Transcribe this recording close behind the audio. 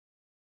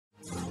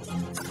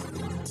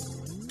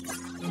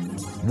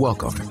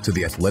Welcome to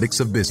the Athletics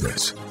of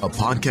Business, a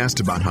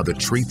podcast about how the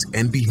traits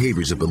and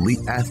behaviors of elite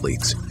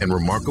athletes and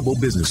remarkable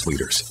business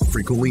leaders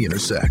frequently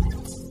intersect.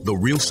 The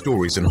real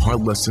stories and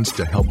hard lessons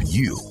to help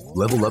you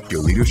level up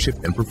your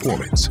leadership and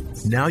performance.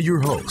 Now your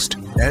host,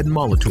 Ed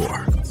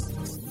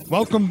Molitor.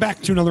 Welcome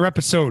back to another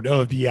episode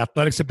of the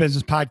Athletics of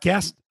Business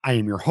podcast. I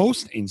am your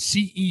host and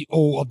CEO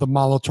of the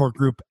Molitor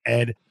Group,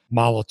 Ed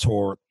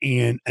Molitor,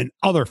 and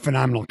another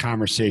phenomenal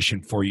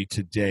conversation for you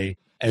today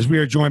as we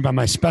are joined by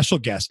my special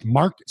guest,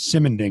 Mark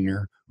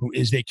Simendinger, who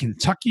is a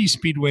Kentucky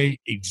Speedway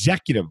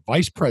Executive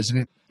Vice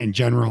President and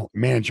General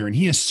Manager. And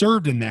he has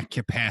served in that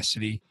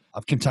capacity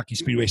of Kentucky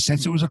Speedway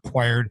since it was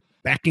acquired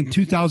back in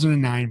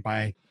 2009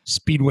 by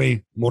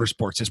Speedway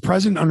Motorsports. As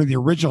president under the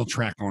original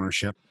track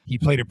ownership, he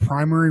played a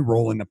primary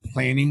role in the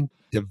planning,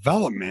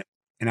 development,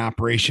 and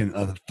operation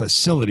of the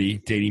facility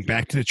dating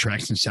back to the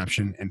track's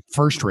inception and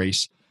first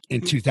race in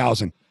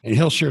 2000. And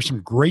he'll share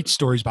some great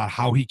stories about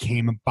how he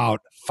came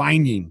about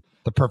finding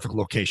the perfect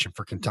location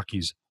for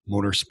Kentucky's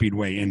Motor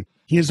Speedway. And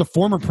he is the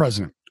former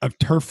president of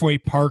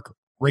Turfway Park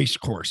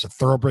Racecourse, a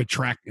thoroughbred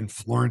track in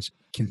Florence,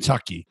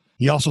 Kentucky.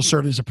 He also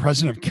served as the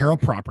president of Carroll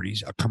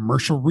Properties, a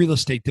commercial real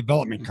estate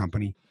development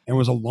company, and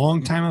was a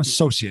longtime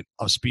associate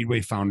of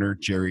Speedway founder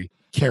Jerry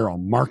Carroll.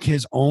 Mark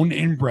has owned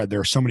and bred, there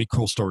are so many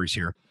cool stories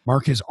here.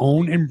 Mark has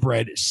owned and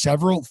bred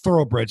several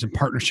thoroughbreds in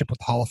partnership with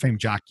Hall of Fame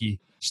jockey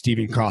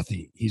Stephen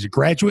Coffey. He's a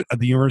graduate of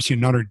the University of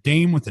Notre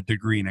Dame with a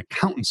degree in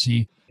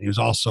accountancy. He was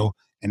also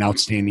an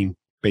outstanding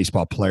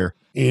baseball player.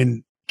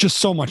 And just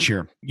so much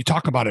here. You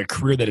talk about a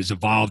career that has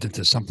evolved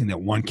into something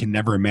that one can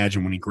never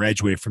imagine when he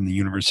graduated from the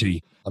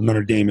University of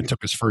Notre Dame and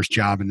took his first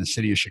job in the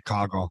city of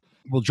Chicago.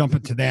 We'll jump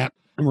into that.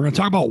 And we're going to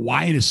talk about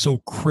why it is so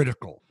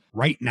critical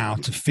right now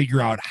to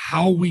figure out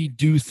how we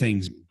do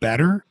things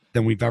better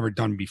than we've ever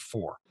done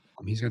before.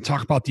 He's going to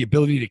talk about the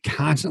ability to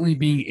constantly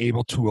being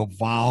able to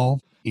evolve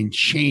and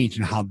change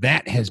and how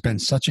that has been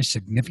such a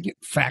significant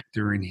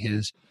factor in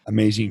his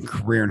amazing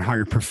career and how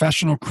your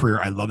professional career,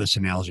 I love this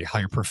analogy, how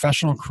your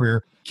professional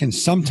career can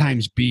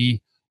sometimes be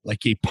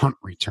like a punt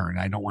return.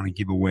 I don't want to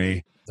give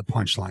away the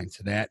punchline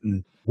to that.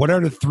 And what are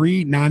the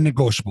three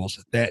non-negotiables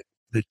that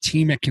the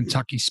team at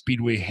Kentucky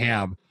Speedway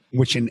have,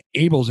 which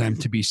enables them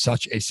to be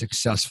such a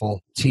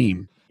successful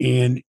team?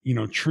 And, you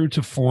know, true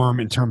to form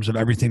in terms of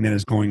everything that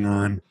is going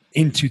on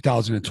in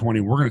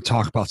 2020, we're going to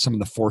talk about some of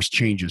the forced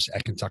changes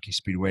at Kentucky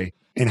Speedway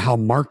and how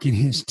Mark and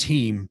his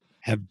team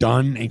have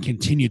done and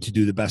continue to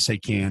do the best they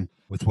can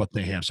with what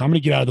they have. So I'm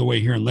going to get out of the way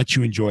here and let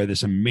you enjoy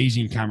this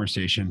amazing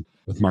conversation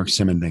with Mark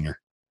Simendinger.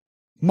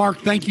 Mark,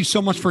 thank you so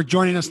much for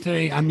joining us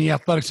today on the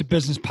Athletics of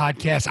Business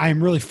podcast. I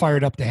am really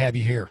fired up to have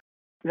you here.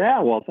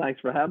 Yeah, well, thanks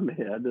for having me,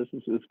 Ed.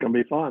 It's going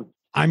to be fun.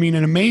 I mean,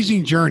 an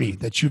amazing journey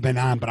that you've been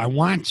on, but I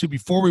want to,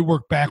 before we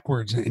work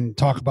backwards and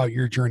talk about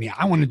your journey,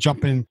 I want to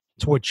jump in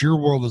to what your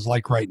world is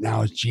like right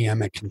now as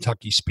GM at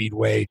Kentucky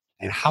Speedway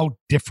and how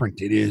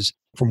different it is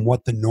from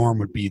what the norm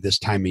would be this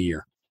time of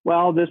year.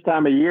 Well, this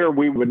time of year,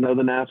 we would know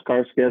the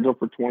NASCAR schedule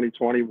for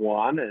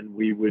 2021, and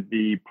we would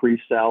be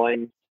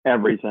pre-selling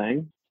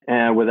everything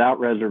and without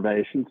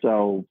reservation.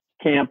 So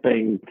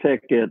camping,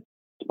 ticket,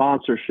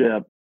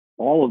 sponsorship,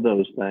 all of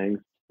those things.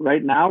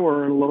 Right now,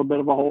 we're in a little bit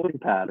of a holding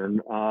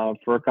pattern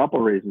for a couple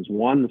of reasons.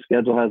 One, the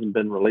schedule hasn't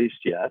been released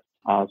yet,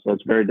 so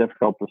it's very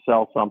difficult to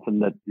sell something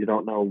that you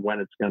don't know when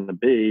it's going to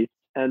be.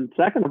 And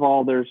second of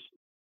all, there's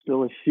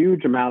still a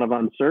huge amount of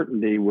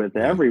uncertainty with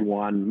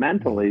everyone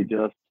mentally.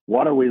 Just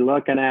what are we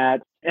looking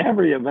at?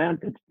 Every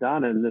event that's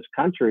done in this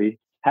country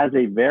has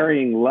a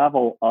varying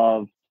level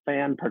of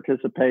fan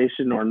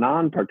participation or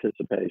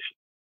non-participation.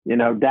 You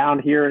know, down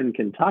here in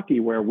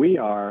Kentucky where we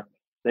are,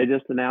 they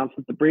just announced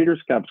that the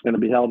Breeders' Cup is going to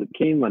be held at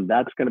Keeneland.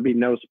 That's going to be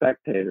no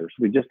spectators.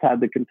 We just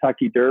had the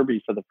Kentucky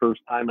Derby for the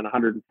first time in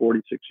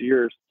 146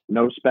 years,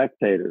 no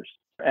spectators.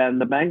 And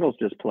the Bengals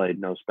just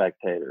played, no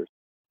spectators.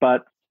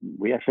 But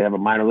we actually have a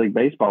minor league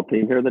baseball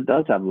team here that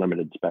does have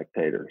limited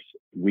spectators.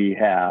 We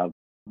have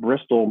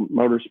Bristol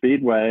Motor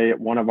Speedway,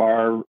 one of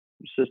our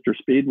sister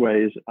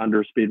speedways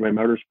under Speedway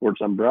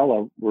Motorsports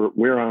umbrella.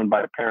 We're owned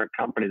by a parent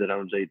company that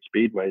owns 8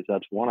 speedways.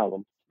 That's one of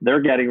them.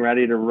 They're getting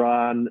ready to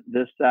run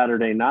this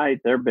Saturday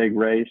night, their big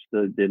race,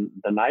 the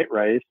night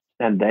race,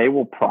 and they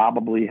will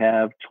probably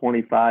have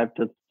 25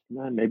 to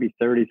maybe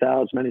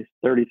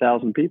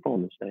 30,000 people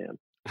in the stand.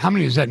 How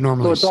many does that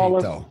normally seat,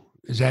 though?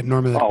 Is that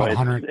normally about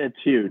 100? It's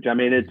huge. I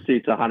mean, it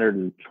seats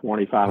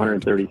 125,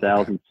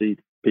 130,000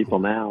 seats people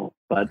now,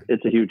 but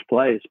it's a huge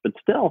place. But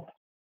still,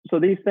 so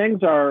these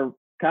things are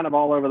kind of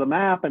all over the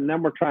map, and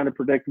then we're trying to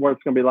predict what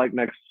it's going to be like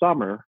next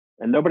summer,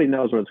 and nobody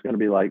knows what it's going to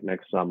be like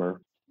next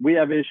summer. We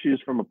have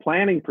issues from a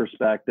planning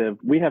perspective.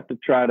 We have to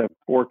try to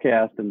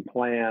forecast and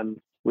plan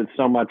with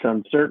so much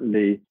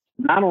uncertainty,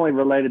 not only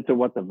related to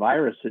what the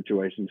virus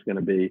situation is going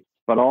to be,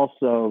 but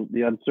also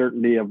the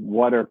uncertainty of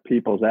what are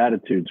people's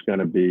attitudes going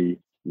to be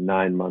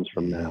 9 months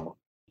from now.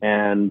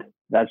 And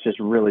that's just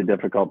really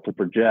difficult to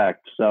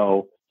project.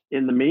 So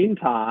in the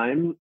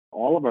meantime,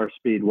 all of our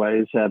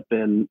speedways have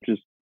been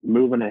just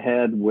moving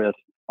ahead with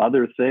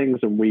other things,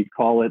 and we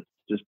call it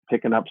just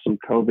picking up some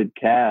COVID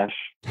cash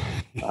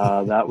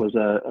That was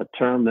a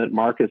term that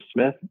Marcus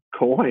Smith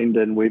coined,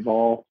 and we've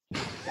all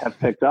have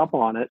picked up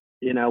on it.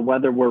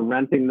 Whether we're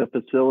renting the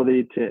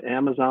facility to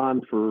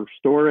Amazon for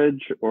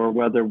storage, or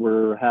whether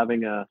we're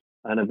having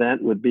an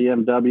event with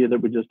BMW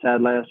that we just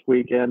had last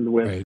weekend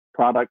with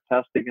product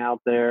testing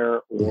out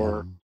there,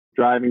 or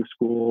driving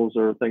schools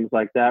or things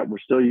like that, we're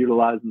still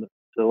utilizing the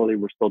facility.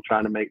 We're still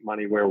trying to make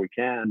money where we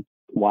can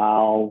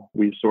while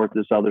we sort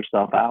this other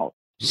stuff out.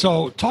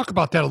 So talk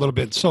about that a little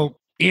bit. So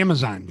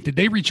Amazon, did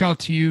they reach out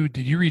to you?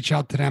 Did you reach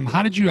out to them?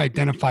 How did you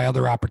identify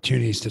other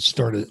opportunities to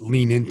start to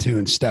lean into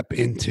and step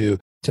into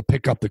to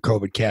pick up the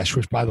COVID cash,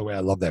 which, by the way, I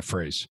love that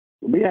phrase.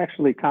 We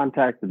actually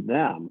contacted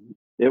them.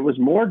 It was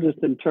more just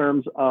in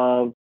terms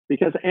of,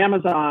 because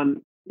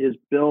Amazon is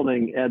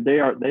building, they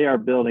are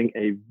building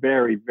a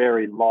very,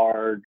 very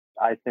large,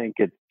 I think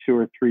it's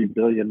 $2 or $3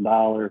 billion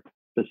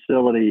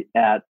facility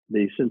at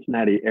the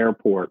Cincinnati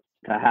airport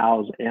to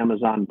house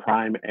Amazon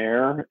Prime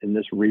Air in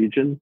this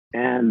region.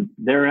 And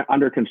they're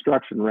under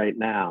construction right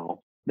now.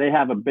 They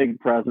have a big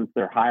presence.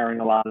 They're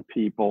hiring a lot of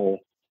people.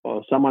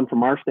 Someone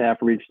from our staff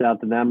reached out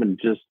to them, and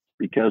just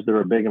because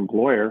they're a big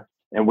employer,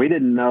 and we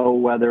didn't know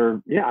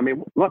whether,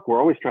 look, we're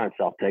always trying to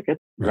sell tickets,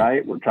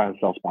 right? We're trying to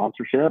sell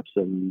sponsorships,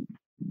 and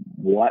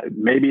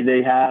maybe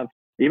they have,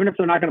 even if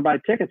they're not going to buy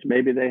tickets,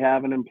 maybe they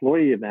have an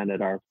employee event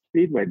at our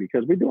speedway,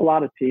 because we do a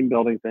lot of team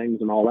building things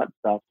and all that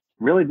stuff.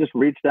 Really just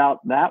reached out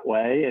that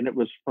way. And it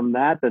was from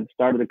that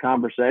started the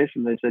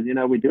conversation. They said,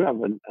 we do have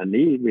a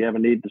need. We have a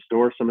need to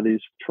store some of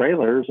these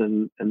trailers.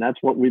 And that's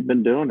what we've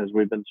been doing, is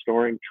we've been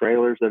storing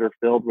trailers that are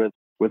filled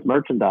with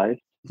merchandise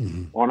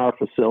on our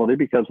facility,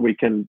 because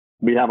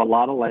we have a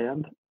lot of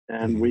land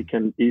and we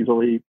can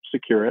easily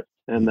secure it.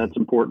 And that's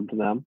important to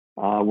them.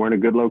 We're in a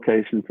good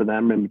location for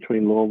them in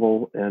between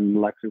Louisville and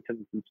Lexington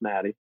and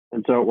Cincinnati.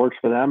 And so it works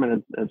for them,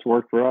 and it's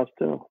worked for us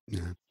too.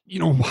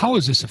 How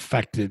has this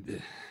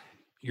affected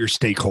your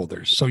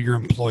stakeholders? So your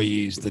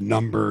employees, the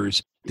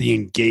numbers, the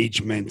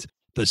engagement,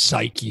 the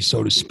psyche,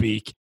 so to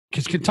speak,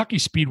 because Kentucky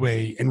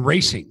Speedway and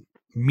racing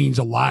means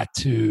a lot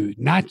to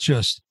not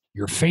just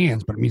your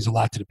fans, but it means a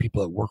lot to the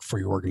people that work for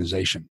your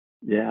organization.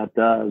 Yeah, it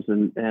does.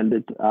 And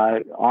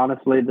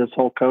honestly, this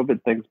whole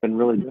COVID thing's been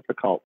really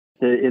difficult.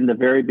 In the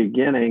very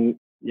beginning,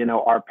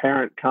 our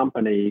parent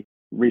company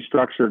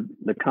restructured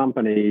the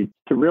company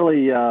to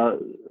really,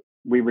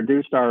 we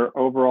reduced our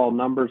overall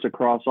numbers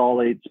across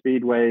all 8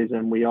 speedways.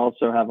 And we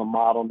also have a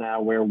model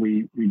now where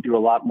we do a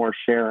lot more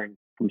sharing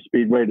from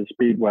speedway to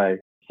speedway.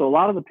 So a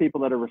lot of the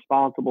people that are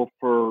responsible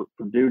for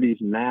duties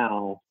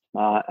now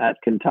at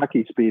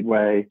Kentucky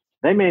Speedway,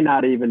 they may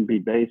not even be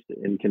based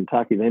in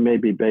Kentucky. They may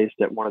be based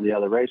at one of the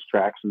other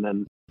racetracks, and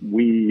then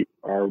we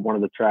are one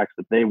of the tracks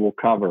that they will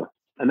cover.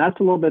 And that's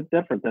a little bit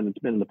different than it's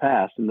been in the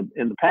past. In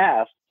the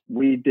past,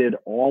 we did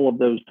all of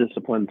those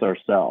disciplines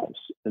ourselves.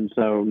 And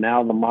so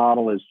now the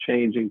model is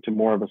changing to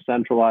more of a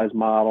centralized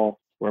model,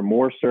 where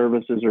more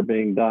services are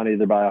being done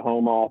either by a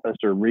home office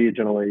or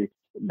regionally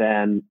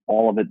than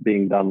all of it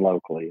being done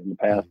locally. In the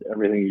past,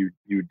 everything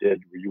you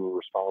did, you were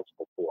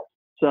responsible for.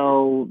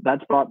 So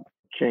that's brought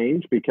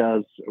change,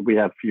 because we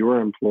have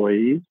fewer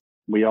employees.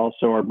 We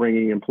also are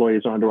bringing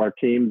employees onto our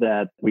team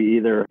that we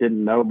either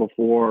didn't know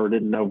before or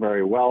didn't know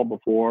very well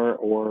before,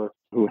 or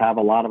who have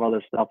a lot of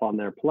other stuff on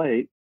their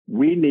plate.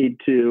 We need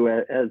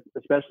to,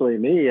 especially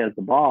me as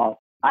the boss,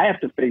 I have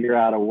to figure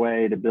out a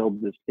way to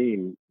build this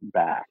team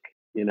back.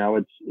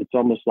 It's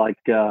almost like,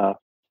 now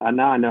I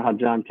know how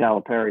John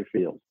Calipari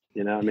feels.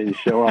 You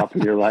show up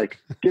and you're like,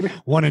 give me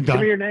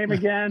your name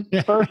again.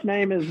 First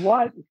name is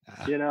what?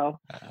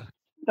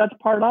 That's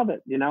part of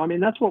it.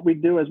 That's what we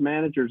do as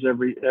managers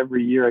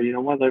every year.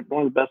 One of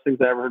the best things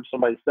I ever heard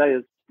somebody say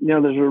is,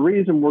 there's a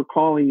reason we're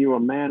calling you a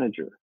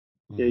manager.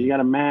 You got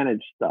to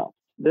manage stuff.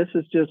 This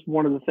is just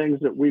one of the things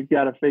that we've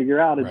got to figure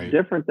out. It's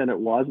different than it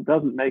was. It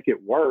doesn't make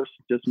it worse.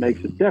 It just makes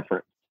it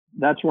different.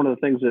 That's one of the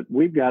things that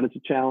we've got. It's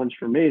a challenge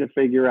for me to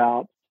figure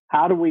out,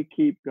 how do we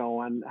keep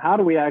going? How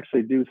do we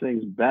actually do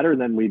things better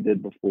than we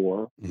did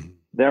before?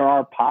 There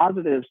are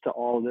positives to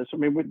all of this.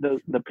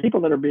 The people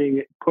that are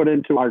being put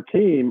into our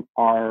team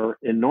are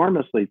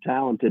enormously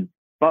talented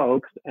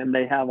folks, and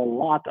they have a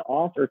lot to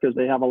offer because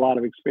they have a lot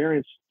of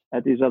experience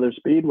at these other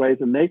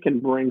speedways, and they can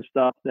bring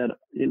stuff that,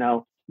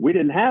 we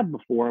didn't have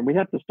before. And we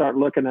have to start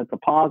looking at the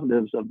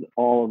positives of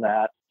all of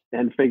that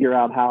and figure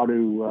out how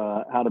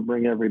to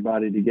bring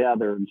everybody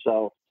together. And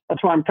so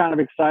that's why I'm kind of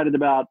excited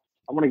about,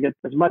 I want to get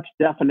as much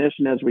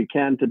definition as we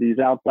can to these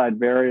outside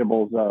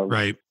variables of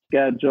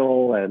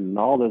schedule and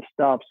all this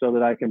stuff, so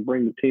that I can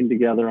bring the team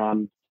together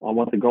on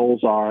what the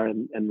goals are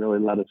and really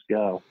let us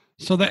go.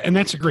 So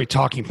that's a great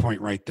talking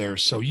point right there.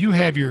 So you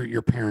have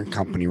your parent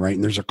company, right?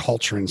 And there's a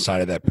culture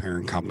inside of that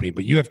parent company,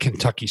 but you have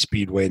Kentucky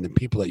Speedway and the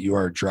people that you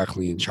are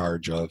directly in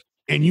charge of,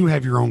 and you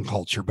have your own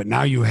culture, but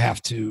now you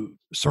have to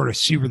sort of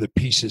see where the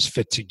pieces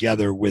fit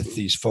together with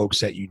these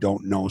folks that you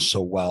don't know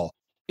so well.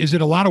 Is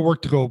it a lot of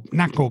work to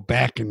not go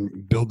back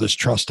and build this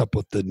trust up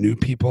with the new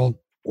people,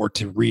 or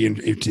to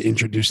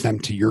introduce them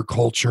to your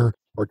culture,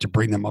 or to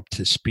bring them up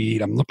to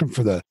speed? I'm looking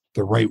for the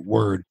right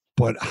word.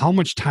 But how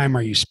much time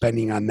are you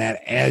spending on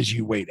that as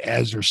you wait,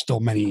 as there's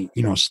still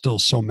still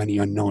so many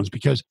unknowns?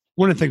 Because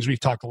one of the things we've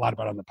talked a lot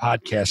about on the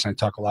podcast, and I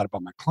talk a lot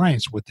about my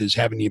clients with, is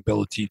having the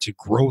ability to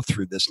grow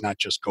through this, not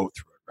just go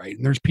through it, right?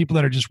 And there's people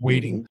that are just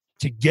waiting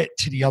to get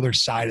to the other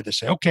side of this,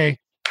 say, okay,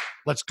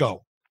 let's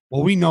go.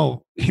 Well, we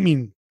know,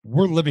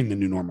 we're living the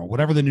new normal.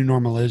 Whatever the new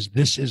normal is,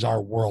 this is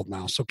our world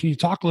now. So can you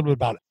talk a little bit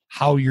about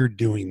how you're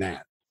doing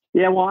that?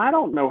 Yeah, well, I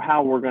don't know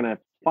how we're going to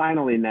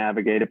finally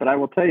navigate it, but I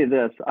will tell you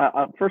this.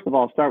 First of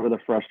all, I'll start with a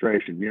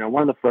frustration.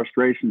 One of the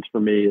frustrations for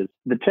me is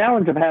the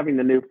challenge of having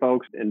the new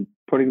folks and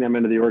putting them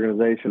into the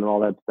organization and all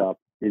that stuff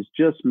is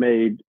just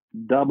made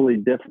doubly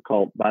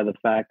difficult by the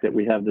fact that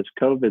we have this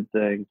COVID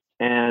thing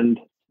and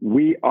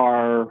we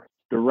are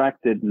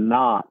directed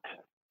not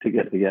to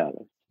get together.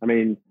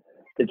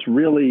 It's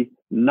really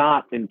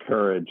not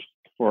encouraged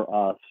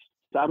for us.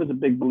 I was a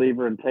big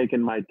believer in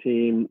taking my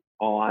team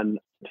on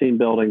team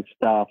building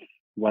stuff,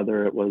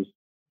 whether it was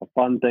a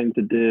fun thing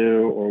to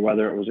do or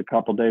whether it was a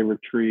couple-day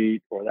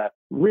retreat or that.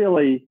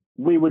 Really,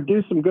 we would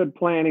do some good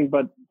planning,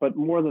 but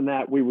more than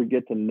that, we would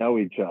get to know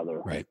each other.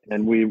 Right.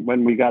 And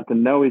when we got to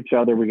know each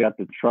other, we got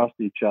to trust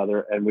each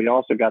other, and we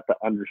also got to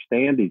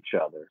understand each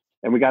other.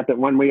 And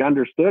when we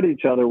understood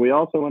each other, we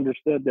also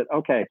understood that,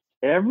 okay,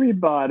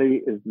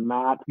 everybody is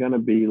not going to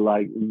be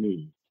like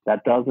me.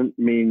 That doesn't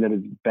mean that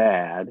it's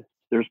bad.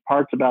 There's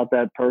parts about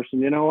that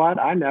person, you know what?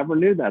 I never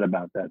knew that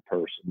about that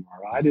person,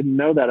 or I didn't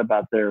know that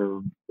about their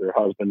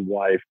husband,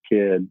 wife,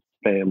 kid,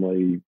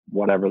 family,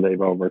 whatever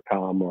they've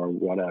overcome or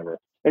whatever.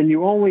 And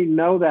you only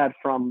know that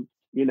from,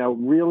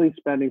 really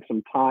spending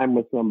some time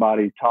with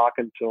somebody,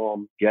 talking to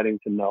them, getting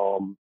to know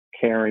them,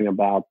 caring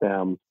about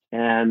them.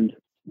 And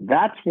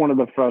that's one of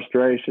the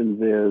frustrations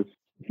is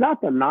it's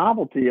not the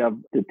novelty of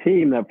the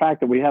team, the fact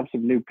that we have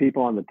some new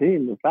people on the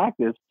team. The fact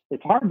is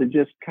it's hard to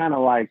just kind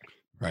of like,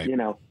 right.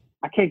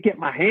 I can't get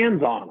my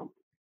hands on them.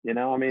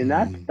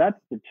 That's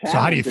the challenge. So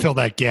how do you fill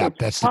that gap?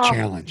 That's the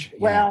challenge.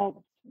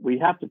 Well, we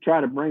have to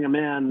try to bring them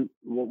in.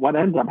 What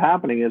ends up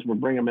happening is we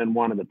bring them in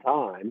one at a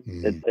time.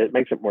 It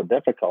makes it more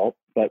difficult,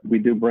 but we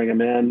do bring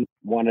them in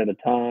one at a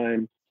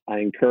time. I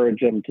encourage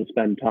them to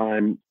spend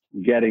time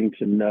getting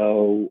to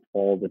know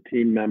all the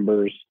team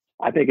members.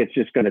 I think it's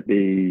just going to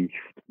be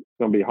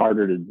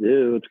harder to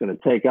do. It's going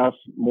to take us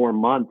more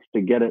months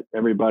to get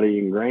everybody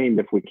ingrained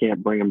if we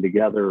can't bring them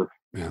together,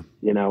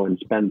 and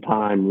spend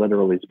time,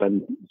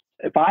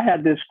 if I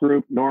had this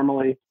group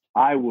normally,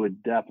 I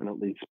would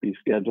definitely be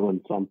scheduling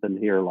something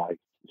here like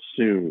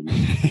soon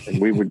and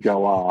we would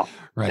go off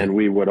right. and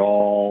we would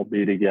all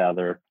be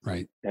together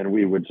right. and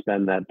we would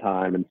spend that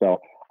time. And so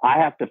I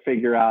have to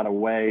figure out a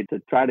way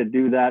to try to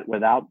do that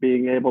without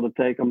being able to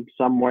take them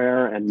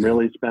somewhere and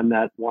really spend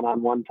that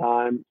one-on-one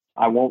time.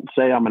 I won't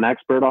say I'm an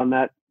expert on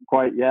that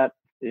quite yet.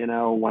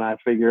 When I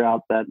figure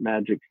out that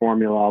magic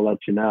formula, I'll let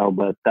you know,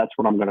 but that's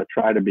what I'm going to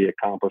try to be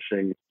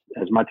accomplishing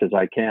as much as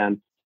I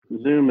can.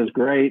 Zoom is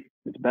great.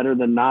 It's better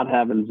than not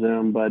having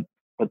Zoom, but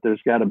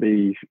there's got to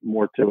be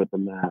more to it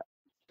than that.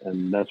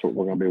 And that's what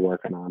we're going to be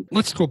working on.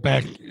 Let's go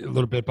back a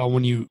little bit about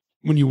when you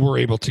were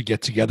able to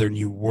get together and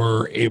you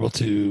were able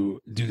to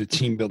do the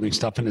team building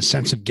stuff in the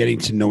sense of getting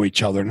to know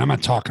each other. And I'm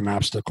not talking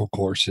obstacle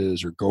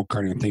courses or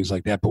go-karting and things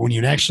like that, but when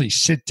you'd actually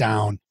sit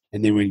down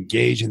and they would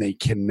engage and they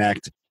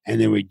connect and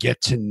they would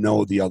get to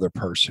know the other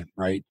person,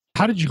 right?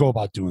 How did you go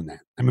about doing that?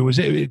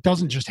 It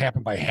doesn't just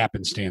happen by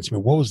happenstance.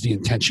 What was the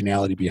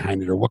intentionality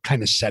behind it, or what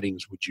kind of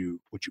settings would you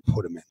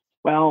put them in?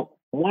 Well,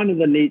 one of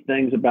the neat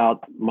things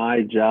about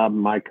my job,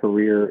 my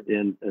career,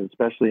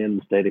 especially in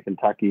the state of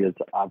Kentucky, is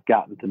I've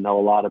gotten to know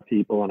a lot of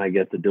people and I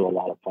get to do a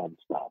lot of fun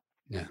stuff.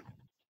 Yeah.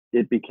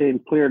 It became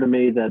clear to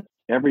me that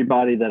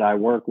everybody that I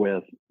work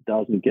with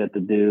doesn't get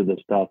to do the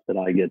stuff that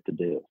I get to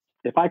do.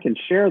 If I can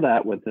share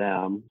that with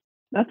them,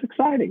 that's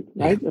exciting,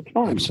 right? Yeah, that's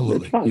fun.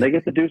 Absolutely. It's fun. Yeah. They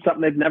get to do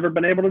something they've never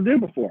been able to do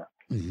before.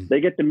 Mm-hmm. They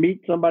get to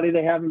meet somebody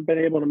they haven't been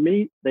able to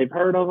meet. They've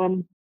heard of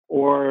them,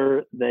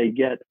 or they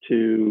get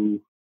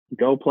to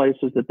go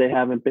places that they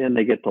haven't been.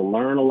 They get to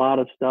learn a lot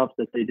of stuff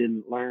that they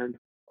didn't learn.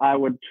 I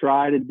would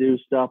try to do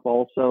stuff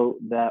also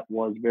that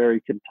was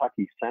very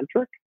Kentucky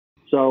centric.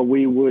 So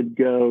we would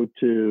go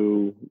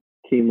to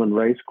Keeneland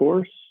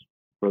Racecourse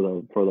for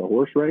the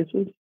horse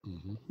races.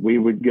 Mm-hmm. We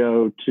would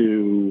go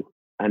to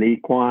an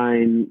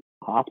equine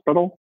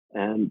hospital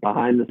and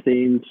behind the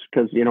scenes,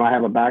 because, I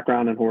have a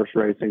background in horse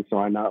racing, so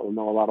I know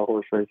a lot of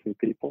horse racing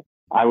people.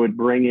 I would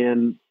bring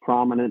in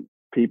prominent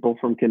people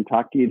from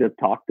Kentucky to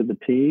talk to the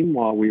team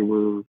while we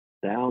were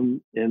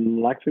down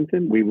in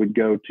Lexington. We would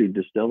go to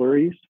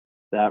distilleries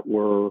that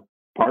were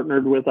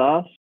partnered with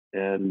us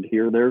and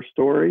hear their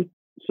story.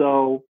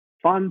 So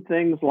fun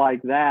things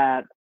like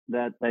that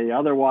they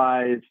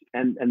otherwise,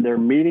 and they're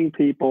meeting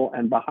people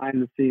and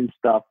behind the scenes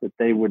stuff that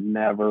they would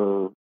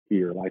never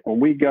hear. Like when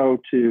we go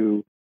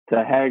to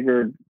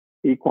Haggard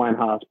Equine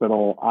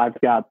Hospital, I've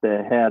got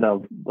the head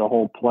of the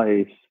whole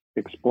place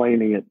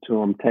explaining it to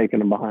them, taking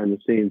them behind the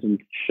scenes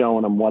and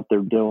showing them what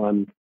they're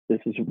doing. This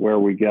is where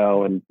we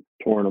go, and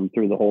touring them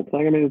through the whole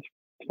thing.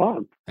 It's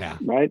fun. Yeah.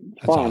 Right? It's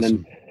That's fun.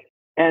 Awesome.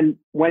 And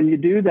when you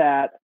do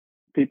that,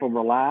 people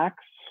relax.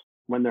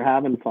 when they're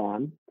having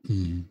fun.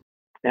 Mhm.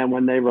 And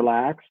when they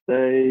relax,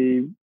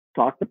 they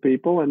talk to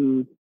people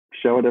and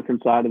show a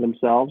different side of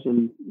themselves.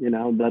 And,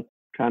 that's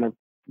kind of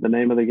the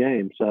name of the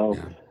game. So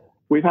Yeah.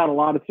 we've had a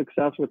lot of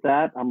success with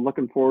that. I'm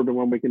looking forward to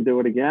when we can do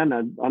it again.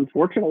 And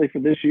unfortunately for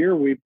this year,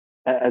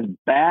 as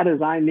bad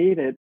as I need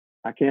it,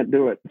 I can't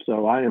do it.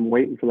 So I am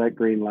waiting for that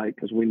green light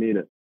because we need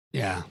it.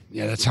 Yeah,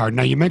 that's hard.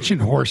 Now, you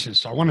mentioned horses,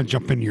 so I want to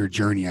jump into your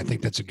journey. I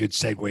think that's a good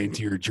segue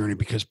into your journey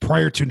because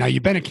now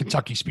you've been at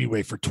Kentucky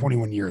Speedway for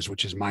 21 years,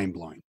 which is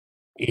mind-blowing.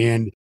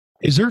 And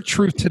is there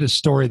truth to the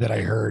story that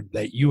I heard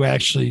that you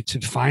actually,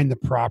 to find the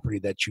property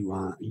that you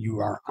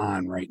are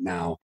on right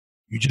now,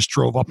 you just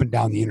drove up and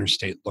down the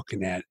interstate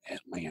looking at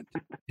land?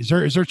 Is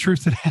there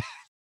truth to that?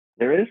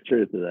 There is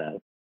truth to that.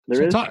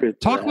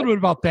 Talk a little bit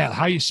about that,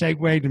 how you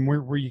segued and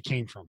where you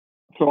came from.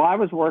 So I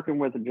was working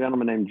with a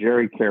gentleman named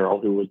Jerry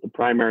Carroll, who was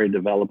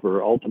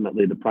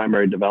ultimately the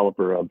primary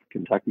developer of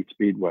Kentucky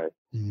Speedway.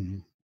 Mm-hmm.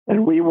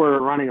 And we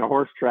were running a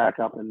horse track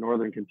up in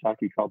northern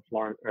Kentucky called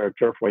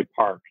Turfway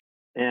Park.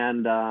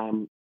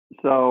 And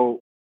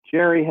so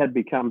Jerry had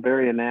become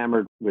very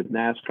enamored with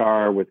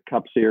NASCAR, with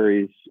Cup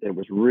Series. It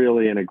was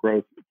really in a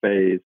growth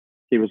phase.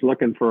 He was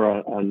looking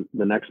for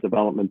the next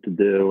development to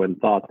do and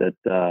thought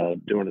that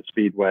doing a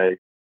speedway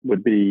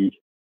would be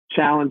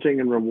challenging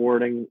and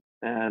rewarding.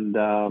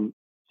 And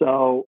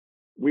so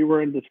we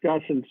were in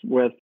discussions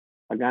with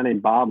a guy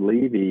named Bob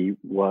Levy,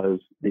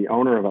 was the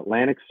owner of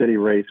Atlantic City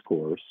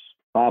Racecourse.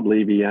 Bob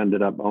Levy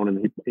ended up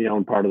he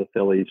owned part of the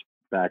Phillies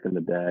back in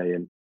the day,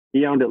 and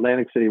he owned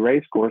Atlantic City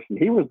Racecourse. And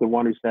he was the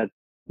one who said,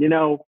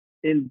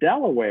 in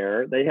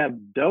Delaware, they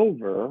have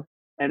Dover,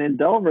 and in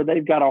Dover,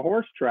 they've got a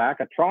horse track,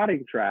 a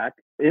trotting track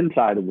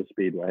inside of the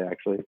speedway,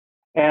 actually.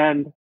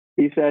 And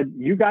he said,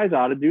 you guys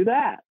ought to do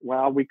that.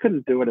 Well, we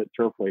couldn't do it at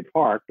Turfway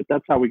Park, but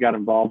that's how we got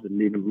involved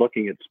in even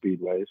looking at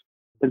speedways.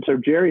 And so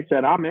Jerry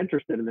said, I'm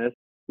interested in this.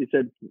 He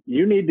said,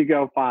 you need to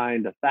go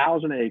find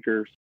 1,000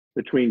 acres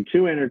between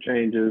two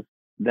interchanges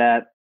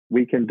that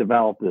we can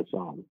develop this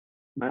on.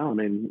 Well, I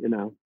mean,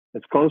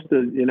 it's close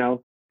to,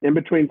 in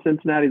between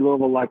Cincinnati,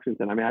 Louisville,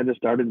 Lexington. I mean, I just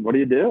started, what do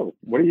you do?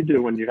 What do you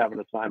do when you have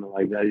an assignment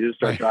like that? You just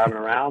start driving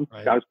around.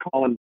 Right. I was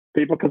calling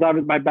people because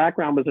my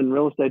background was in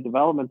real estate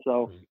development.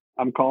 So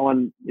I'm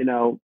calling,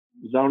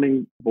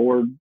 zoning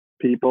board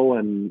people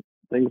and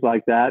things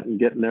like that and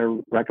getting their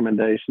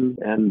recommendations.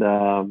 And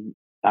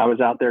I was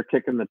out there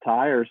kicking the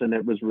tires. And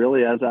it was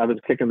really, as I was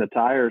kicking the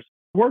tires,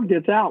 word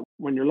gets out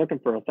when you're looking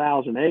for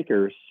 1,000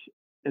 acres.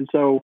 And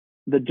so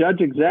the judge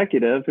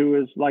executive, who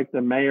is like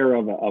the mayor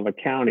of a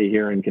county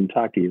here in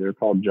Kentucky, they're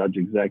called judge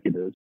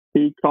executives.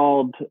 He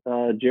called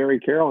Jerry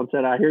Carroll and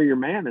said, I hear your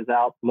man is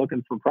out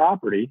looking for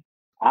property.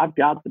 I've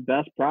got the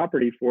best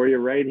property for you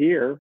right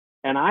here.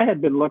 And I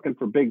had been looking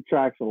for big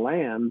tracts of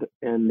land,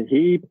 and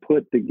he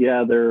put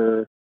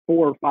together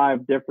 4 or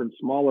 5 different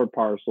smaller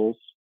parcels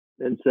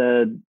and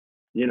said,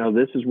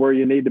 this is where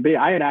you need to be.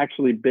 I had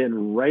actually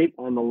been right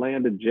on the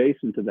land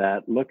adjacent to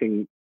that,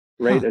 looking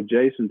right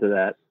adjacent to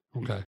that.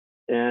 Okay.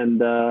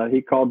 And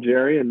he called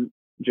Jerry, and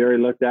Jerry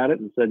looked at it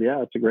and said,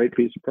 yeah, it's a great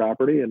piece of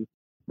property. And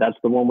that's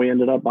the one we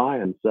ended up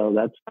buying. So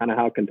that's kind of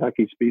how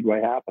Kentucky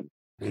Speedway happened.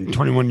 And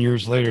 21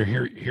 years later,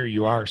 here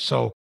you are.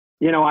 So,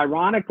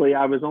 ironically,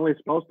 I was only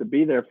supposed to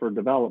be there for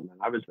development.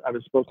 I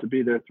was supposed to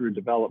be there through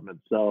development.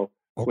 So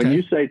when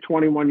you say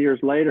 21 years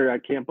later, I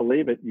can't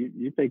believe it.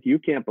 You think you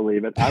can't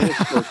believe it. I was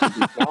supposed to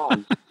be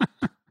gone.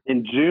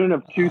 In June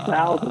of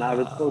 2000, I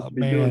was supposed to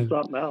be doing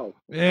something else.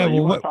 Yeah, so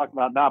you want to talk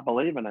about not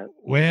believing it.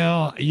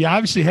 Well, you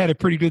obviously had a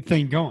pretty good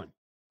thing going.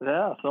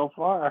 Yeah, so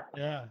far.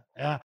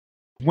 Yeah.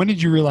 When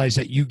did you realize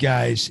that you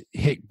guys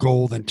hit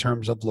gold in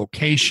terms of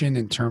location,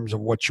 in terms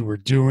of what you were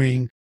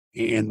doing,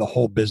 and the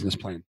whole business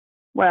plan?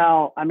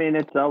 Well, I mean,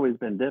 it's always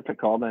been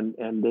difficult. And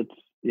it's,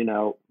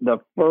 the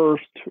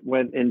first,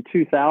 in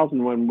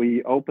 2000, when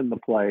we opened the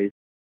place,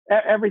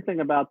 everything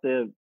about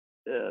the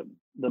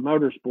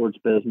motorsports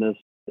business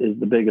is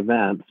the big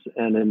events.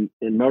 And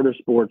in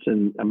motorsports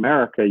in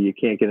America, you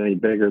can't get any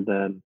bigger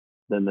than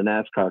the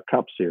NASCAR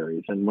Cup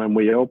Series. And when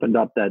we opened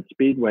up that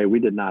speedway, we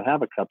did not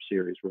have a Cup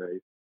Series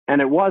race.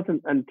 And it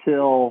wasn't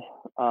until,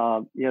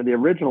 the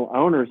original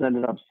owners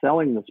ended up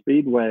selling the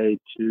speedway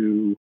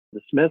to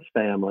the Smith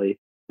family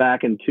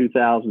back in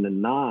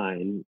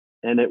 2009.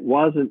 And it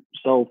wasn't,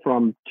 so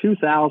from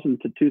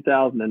 2000 to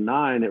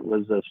 2009, it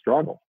was a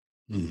struggle.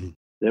 Mm-hmm.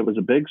 It was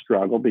a big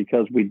struggle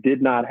because we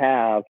did not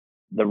have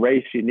the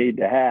race you need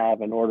to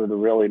have in order to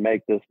really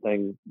make this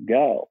thing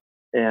go.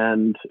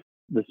 And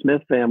the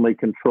Smith family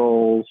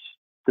controls,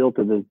 still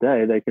to this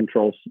day, they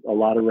control a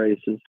lot of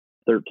races,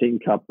 13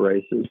 Cup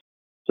races.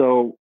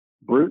 So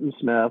Bruton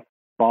Smith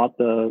bought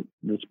the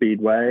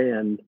speedway,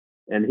 and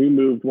he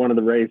moved one of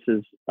the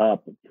races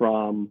up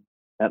from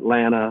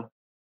Atlanta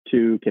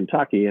to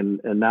Kentucky, and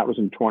that was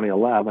in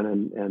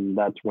 2011, and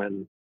that's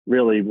when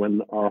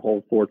our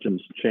whole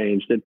fortunes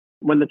changed.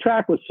 When the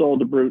track was sold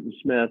to Bruton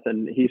Smith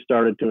and he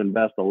started to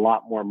invest a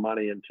lot more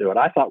money into it,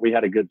 I thought we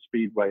had a good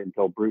speedway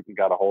until Bruton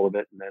got a hold of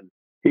it, and then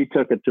he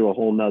took it to a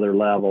whole nother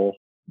level,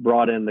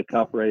 brought in the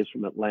Cup race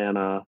from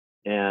Atlanta,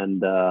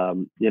 and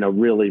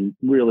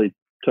really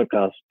took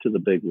us to the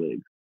big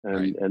leagues.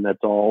 And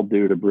that's all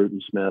due to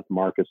Bruton Smith,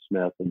 Marcus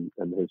Smith, and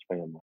his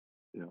family.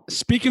 You know.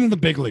 Speaking of the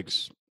big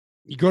leagues,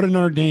 you go to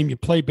Notre Dame, you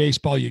play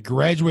baseball, you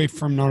graduate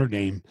from Notre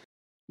Dame.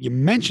 You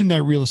mentioned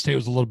that real estate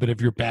was a little bit of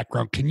your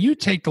background. Can you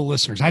take the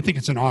listeners? I think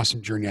it's an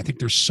awesome journey. I think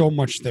there's so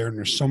much there and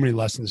there's so many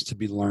lessons to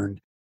be learned.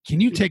 Can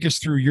you take us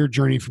through your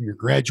journey from your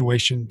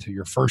graduation to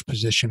your first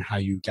position, how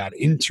you got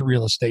into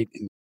real estate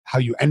and how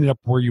you ended up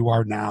where you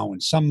are now,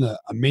 and some of the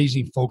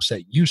amazing folks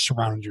that you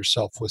surrounded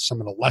yourself with, some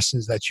of the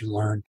lessons that you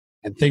learned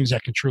and things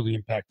that can truly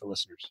impact the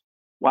listeners?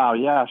 Wow.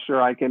 Yeah,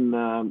 sure. I can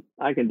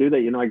do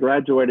that. You know, I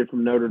graduated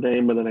from Notre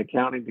Dame with an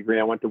accounting degree.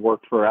 I went to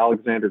work for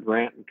Alexander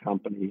Grant and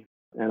Company,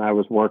 and I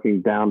was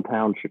working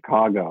downtown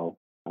Chicago.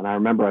 And I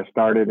remember I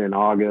started in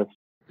August.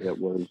 It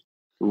was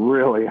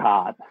really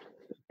hot,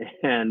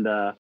 and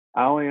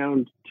I only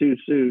owned 2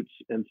 suits.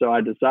 And so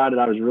I decided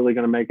I was really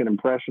going to make an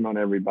impression on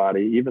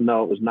everybody, even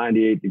though it was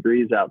 98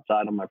 degrees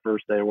outside on my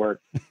first day of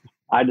work.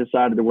 I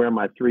decided to wear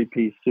my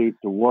 3-piece suit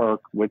to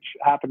work, which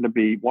happened to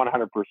be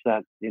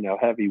 100%,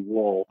 heavy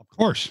wool. Of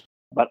course.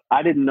 But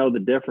I didn't know the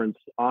difference,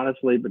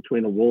 honestly,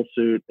 between a wool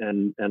suit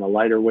and a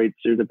lighter weight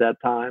suit at that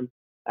time.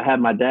 I had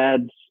my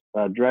dad's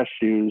dress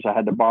shoes. I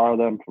had to borrow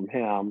them from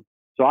him.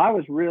 So I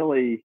was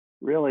really,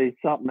 really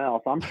something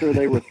else. I'm sure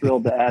they were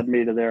thrilled to add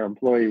me to their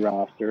employee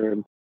roster.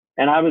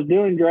 And I was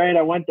doing great.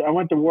 I went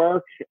to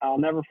work. I'll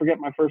never forget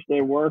my first day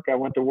of work. I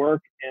went to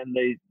work, and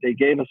they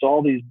gave us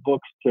all these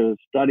books to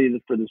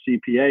study for the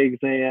CPA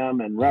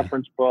exam and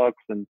reference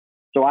books. And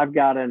so I've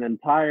got an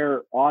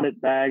entire audit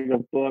bag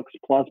of books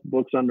plus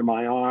books under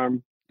my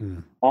arm.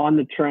 On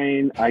the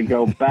train, I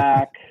go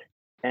back,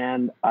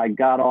 and I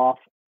got off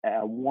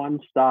at one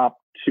stop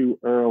too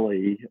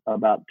early,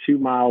 about 2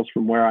 miles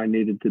from where I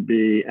needed to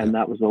be. And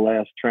that was the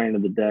last train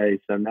of the day.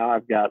 So now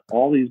I've got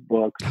all these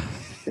books.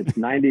 It's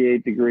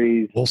 98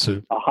 degrees,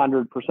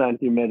 100%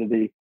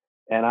 humidity.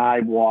 And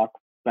I walked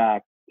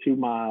back 2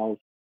 miles.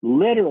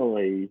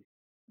 Literally,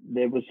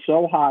 it was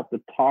so hot, the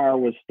tar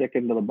was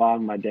sticking to the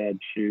bottom of my dad's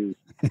shoes.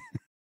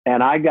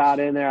 And I got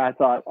in there. I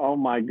thought, oh,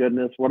 my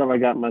goodness, what have I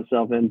gotten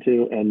myself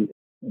into? And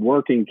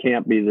working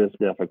can't be this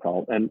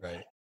difficult. And,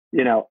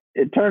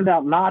 it turned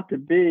out not to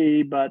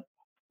be. But,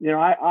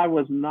 I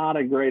was not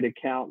a great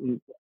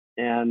accountant.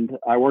 And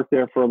I worked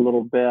there for a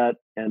little bit,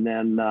 and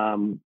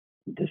then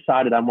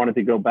decided I wanted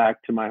to go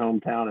back to my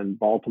hometown in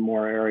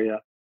Baltimore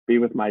area, be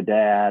with my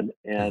dad.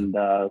 And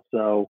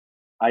so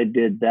I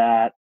did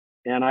that,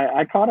 and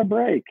I caught a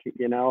break,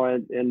 and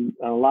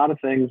a lot of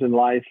things in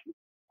life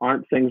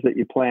aren't things that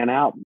you plan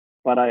out.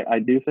 But I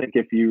do think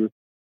if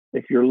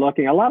you're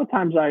looking, a lot of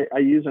times I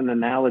use an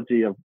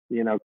analogy of,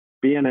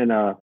 being in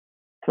a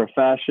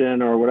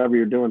profession or whatever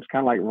you're doing, it's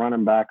kind of like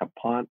running back a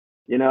punt.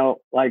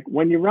 Like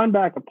when you run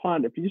back a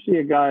punt, if you see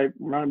a guy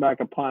running back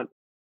a punt,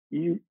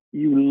 you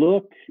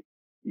look,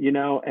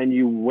 and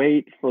you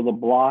wait for the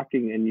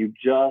blocking, and you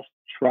just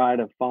try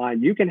to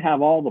find, you can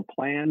have all the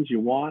plans you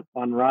want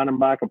on running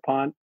back a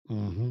punt,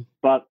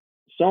 but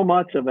so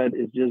much of it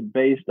is just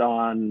based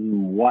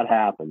on what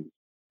happens,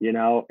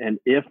 and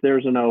if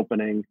there's an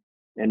opening,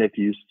 and if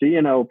you see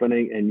an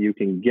opening and you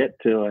can get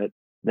to it,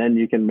 then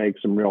you can make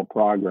some real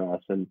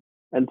progress.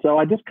 And so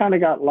I just kind of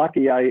got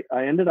lucky. I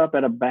ended up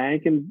at a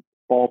bank in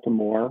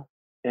Baltimore,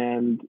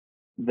 and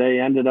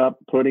they ended up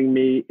putting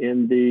me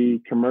in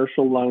the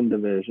commercial loan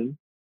division.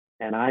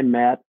 And I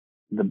met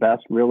the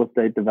best real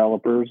estate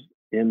developers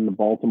in the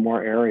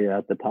Baltimore area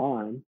at the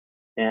time.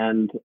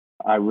 And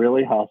I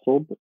really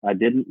hustled. I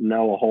didn't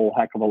know a whole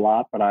heck of a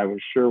lot, but I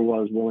was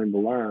willing to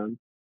learn.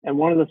 And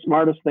one of the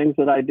smartest things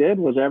that I did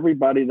was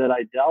everybody that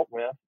I dealt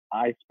with,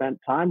 I spent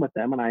time with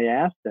them, and I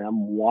asked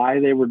them why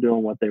they were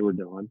doing what they were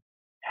doing,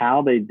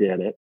 how they did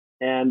it.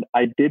 And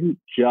I didn't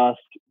just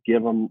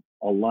give them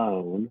a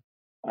loan.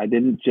 I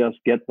didn't just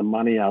get the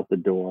money out the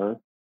door.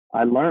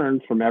 I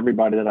learned from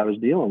everybody that I was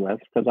dealing with,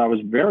 because I was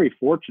very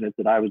fortunate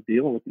that I was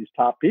dealing with these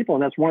top people.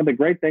 And that's one of the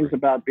great things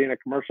about being a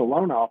commercial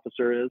loan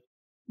officer is,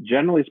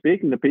 generally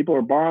speaking, the people who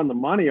are borrowing the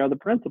money are the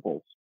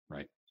principals.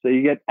 Right. So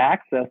you get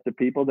access to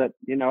people that,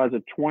 as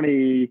a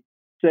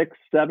 26,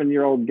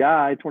 7-year-old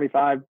guy,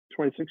 25,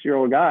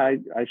 26-year-old guy,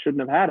 I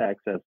shouldn't have had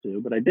access to,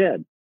 but I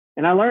did.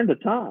 And I learned a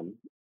ton.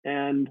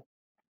 And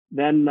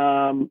then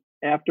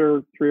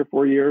after 3 or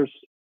 4 years,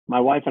 my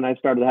wife and I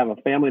started to have a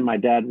family. My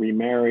dad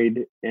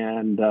remarried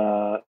and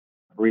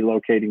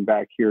relocating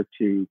back here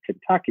to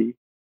Kentucky.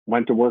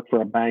 Went to work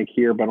for a bank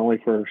here, but only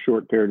for a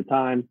short period of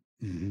time.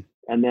 And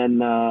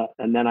then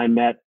I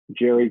met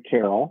Jerry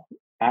Carroll.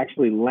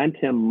 Actually lent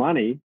him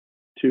money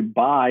to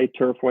buy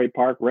Turfway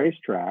Park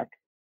Racetrack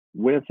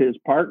with his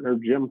partner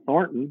Jim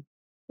Thornton.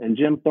 And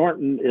Jim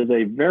Thornton is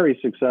a very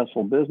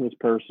successful business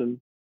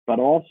person, but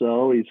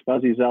also he's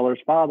Fuzzy Zeller's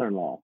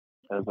father-in-law.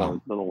 As a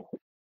little.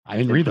 I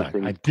didn't read that.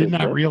 I did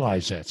not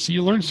realize that. See,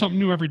 you learn something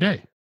new every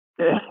day.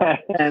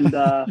 And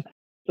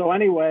so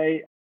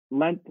anyway,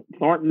 lent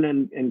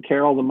Thornton and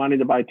Carroll the money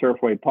to buy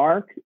Turfway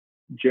Park.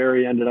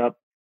 Jerry ended up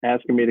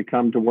asking me to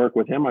come to work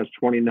with him. I was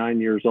 29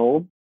 years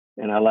old,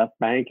 and I left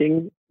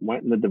banking,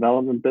 went in the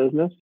development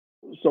business.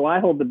 so I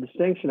hold the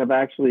distinction of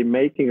actually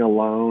making a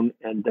loan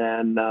and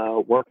then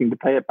working to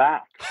pay it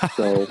back.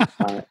 So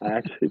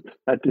I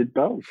did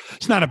both.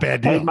 It's not a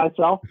bad deal. Paid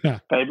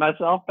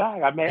myself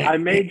back. I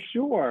made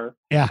sure.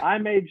 Yeah. I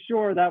made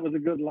sure that was a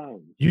good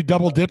loan. You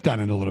double dipped on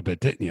it a little bit,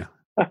 didn't you?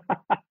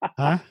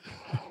 Huh?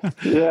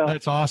 Yeah.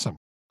 That's awesome.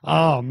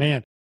 Oh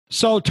man.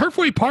 So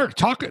Turfway Park,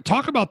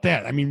 talk about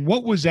that. I mean,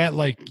 what was that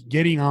like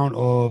getting out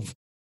of,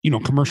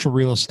 commercial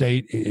real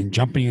estate and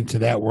jumping into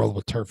that world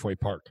with Turfway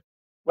Park?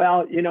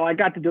 Well, I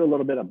got to do a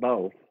little bit of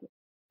both.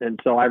 And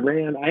so I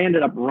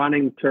ended up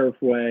running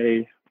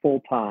Turfway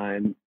full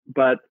time,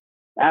 but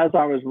as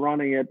I was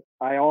running it,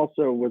 I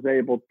also was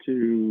able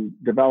to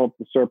develop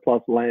the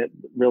surplus land,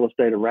 real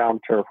estate around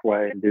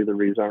Turfway and do the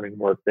rezoning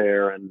work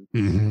there and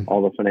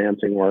all the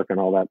financing work and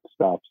all that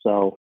stuff.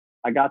 So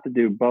I got to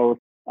do both.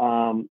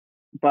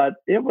 But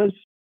it was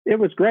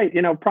great.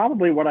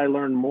 Probably what I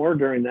learned more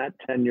during that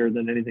tenure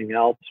than anything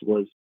else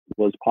was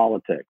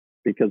politics,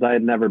 because I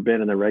had never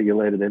been in the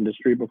regulated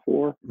industry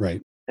before.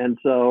 Right. And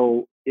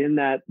so in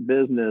that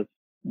business,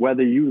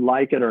 whether you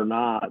like it or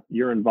not,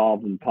 you're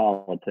involved in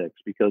politics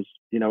because,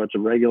 it's a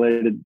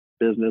regulated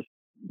business.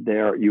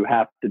 There you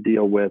have to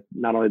deal with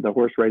not only the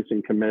horse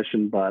racing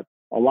commission, but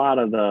a lot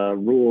of the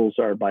rules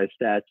are by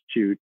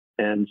statute.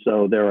 And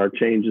so there are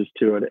changes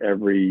to it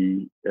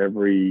every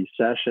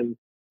session.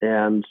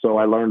 And so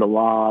I learned a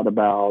lot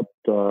about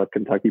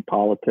Kentucky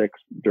politics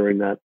during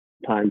that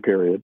time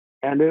period.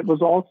 And it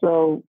was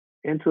also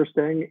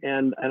interesting.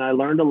 And I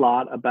learned a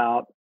lot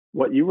about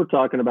what you were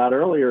talking about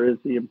earlier is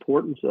the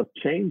importance of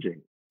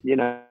changing.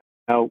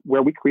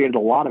 Where we created a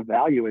lot of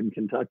value in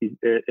Kentucky,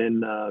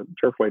 in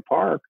Turfway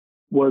Park,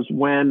 was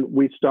when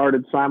we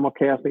started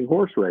simulcasting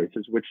horse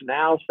races, which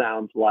now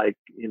sounds like,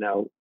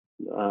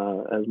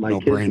 as my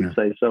kids would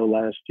say so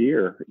last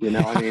year,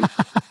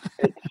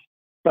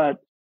 but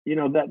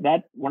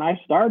that when I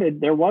started,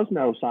 there was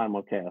no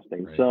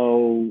simulcasting. Right.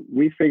 So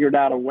we figured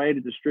out a way to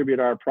distribute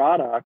our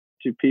product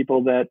to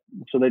people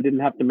so they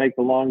didn't have to make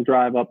the long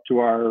drive up to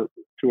our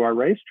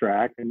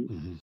racetrack.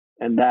 And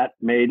that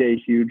made a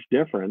huge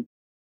difference.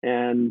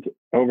 And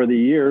over the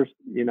years,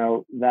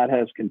 that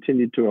has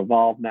continued to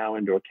evolve now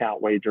into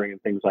account wagering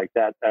and things like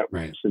that.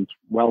 Right. Since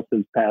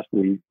past,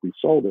 we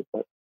sold it.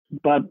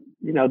 But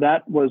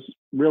that was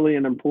really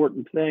an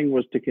important thing,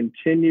 was to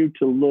continue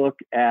to look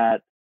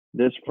at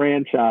this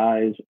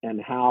franchise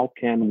and how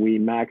can we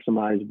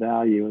maximize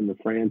value in the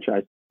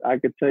franchise. I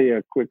could tell you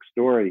a quick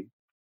story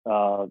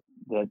that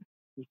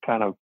is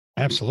kind of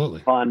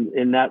absolutely fun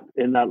in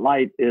that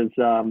light is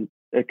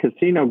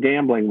casino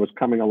gambling was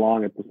coming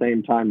along at the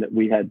same time that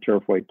we had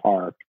Turfway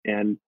Park,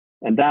 and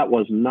that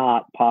was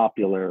not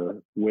popular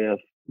with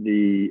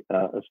the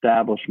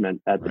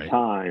establishment at the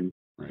time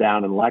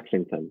down in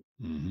Lexington.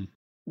 Mm-hmm.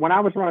 When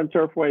I was running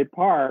Turfway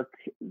Park,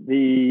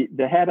 the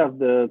head of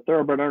the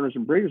Thoroughbred Owners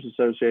and Breeders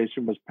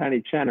Association was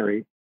Penny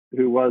Chenery,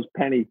 who was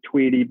Penny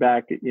Tweedy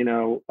back, in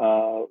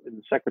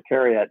the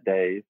Secretariat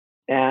days.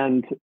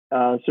 And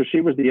so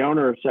she was the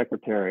owner of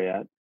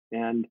Secretariat.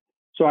 And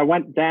so I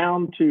went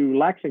down to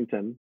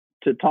Lexington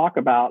to talk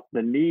about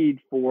the need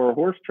for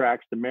horse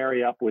tracks to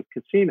marry up with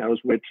casinos,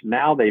 which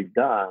now they've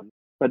done,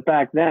 but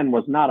back then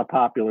was not a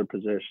popular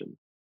position.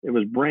 It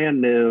was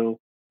brand new.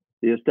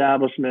 The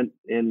establishment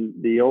in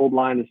the old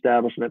line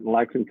establishment in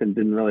Lexington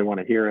didn't really want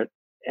to hear it.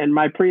 And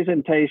my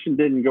presentation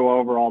didn't go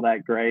over all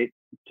that great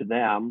to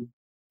them.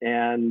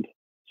 And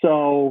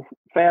so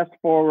fast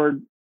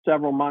forward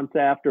several months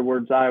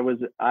afterwards, I was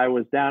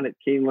down at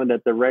Keeneland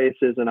at the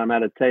races, and I'm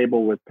at a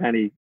table with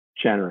Penny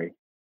Chenery.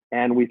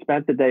 And we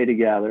spent the day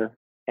together,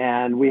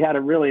 and we had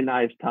a really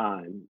nice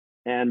time.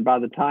 And by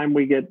the time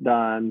we get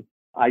done,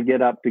 I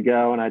get up to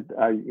go, and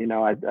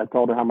I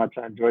told her how much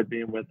I enjoyed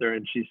being with her.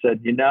 And she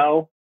said,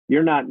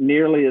 you're not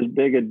nearly as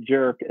big a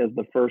jerk as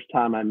the first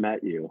time I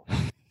met you.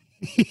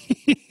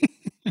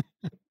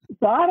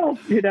 So I don't,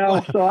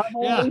 so I'm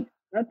always,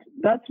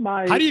 that's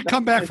my. How do you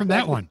come back from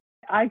that one?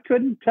 I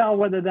couldn't tell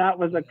whether that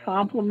was a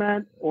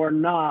compliment or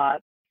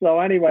not. So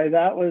anyway,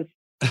 that was,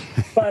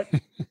 but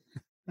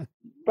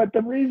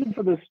the reason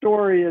for the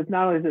story is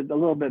not only is it a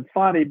little bit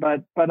funny,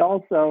 but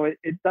also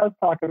it does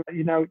talk about,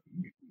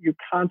 you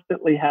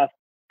constantly have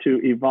to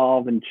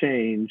evolve and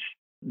change.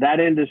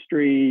 That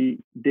industry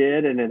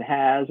did, and it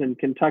has, and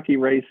Kentucky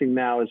racing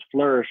now is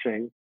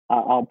flourishing.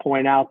 I'll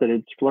point out that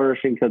it's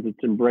flourishing because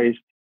it's embraced,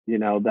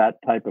 that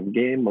type of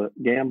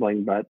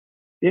gambling. But,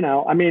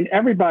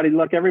 everybody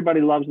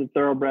loves the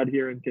thoroughbred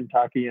here in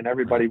Kentucky, and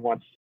everybody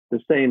wants the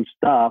same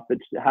stuff.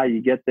 It's how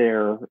you get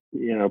there.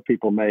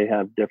 People may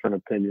have different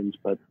opinions,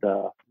 but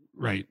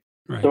right.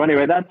 So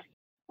anyway,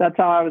 that's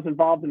how I was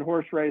involved in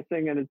horse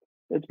racing, and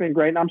it's been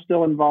great. And I'm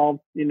still involved,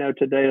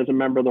 today as a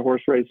member of the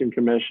Horse Racing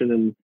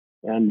Commission,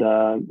 and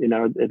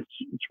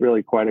it's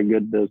really quite a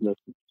good business.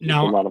 It's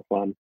a lot of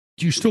fun.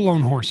 Do you still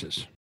own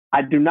horses?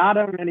 I do not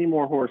own any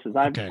more horses.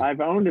 I've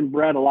owned and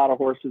bred a lot of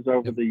horses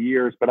over the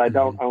years, but I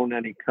don't own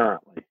any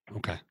currently.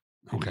 Okay.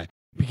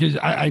 Because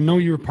I know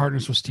you were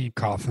partners with Steve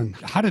Coughlin.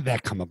 How did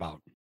that come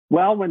about?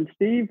 Well, when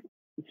Steve's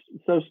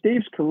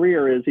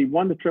career is he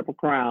won the Triple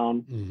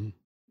Crown. Mm-hmm.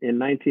 in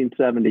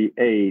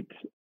 1978.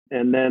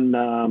 And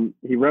then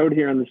he rode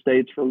here in the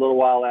States for a little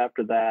while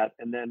after that.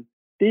 And then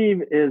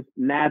Steve is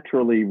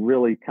naturally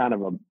really kind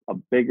of a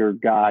bigger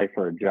guy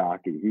for a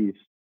jockey.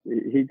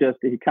 He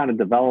kind of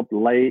developed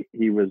late.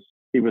 He was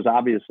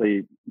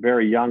obviously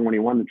very young when he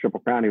won the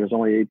Triple Crown. He was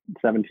only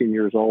 17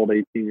 years old,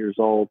 18 years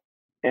old.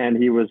 And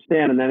he was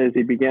thin. And then as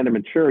he began to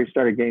mature, he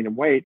started gaining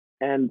weight.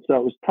 And so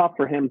it was tough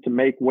for him to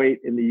make weight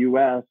in the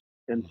U.S.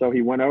 And so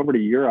he went over to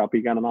Europe.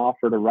 He got an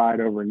offer to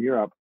ride over in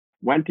Europe.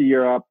 Went to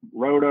Europe,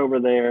 rode over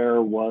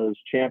there, was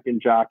champion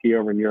jockey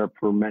over in Europe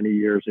for many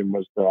years, and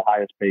was the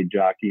highest paid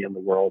jockey in the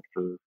world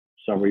for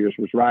several years.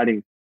 Was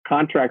riding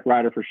contract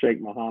rider for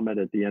Sheikh Mohammed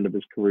at the end of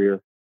his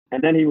career.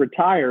 And then he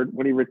retired.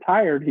 When he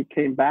retired, he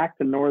came back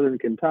to Northern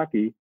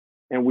Kentucky,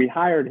 and we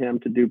hired him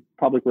to do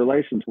public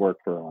relations work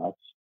for us.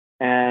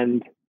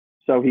 And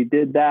so he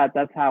did that.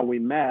 That's how we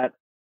met.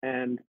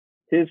 And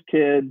his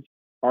kids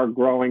are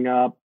growing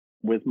up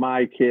with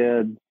my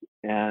kids,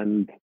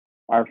 and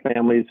our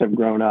families have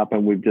grown up,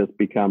 and we've just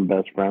become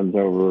best friends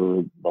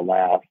over the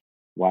last,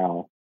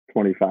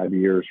 25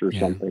 years or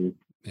something.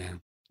 Yeah.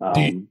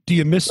 Do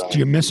you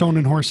miss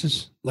owning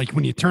horses? Like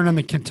when you turn on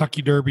the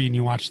Kentucky Derby and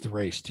you watch the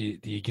race, do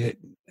you get,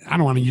 I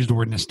don't want to use the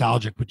word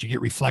nostalgic, but you get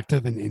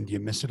reflective and do you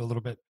miss it a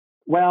little bit?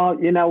 Well,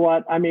 you know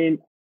what? I mean,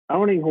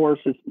 owning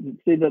horses,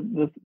 see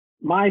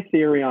my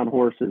theory on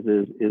horses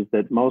is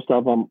that most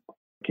of them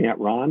can't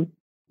run,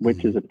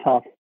 which is a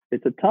tough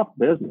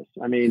business.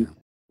 I mean,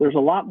 there's a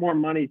lot more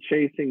money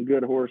chasing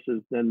good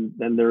horses than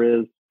there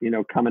is,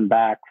 coming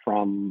back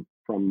from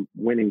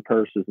winning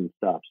purses and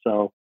stuff.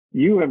 So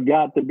you have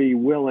got to be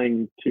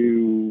willing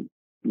to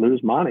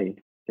lose money,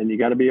 and you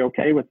got to be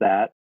okay with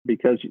that,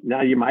 because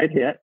now you might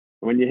hit.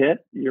 When you hit,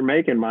 you're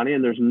making money,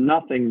 and there's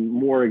nothing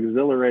more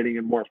exhilarating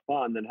and more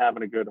fun than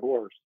having a good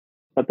horse.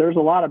 But there's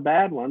a lot of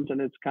bad ones, and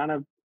it's kind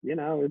of,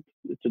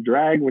 it's a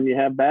drag when you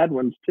have bad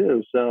ones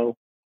too. So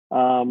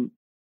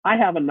I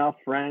have enough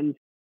friends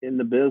in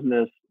the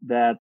business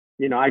that,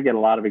 I get a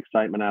lot of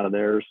excitement out of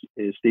theirs.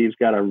 Steve's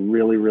got a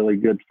really, really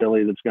good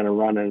filly that's going to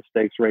run in a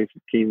stakes race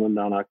at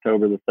Keeneland on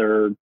October the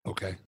 3rd.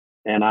 Okay.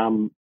 And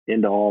I'm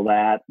into all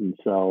that. And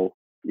so,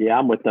 yeah,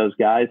 I'm with those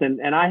guys.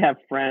 And I have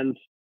friends.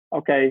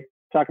 Okay.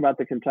 Talk about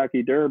the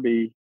Kentucky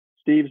Derby.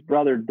 Steve's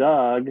brother,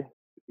 Doug,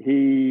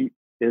 he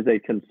is a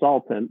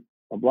consultant,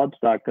 a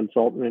bloodstock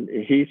consultant.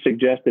 And he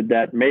suggested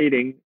that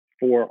mating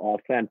for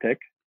Authentic.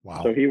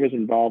 Wow. So he was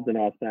involved in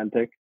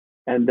Authentic.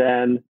 And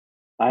then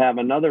I have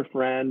another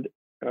friend,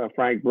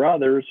 Frank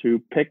Brothers, who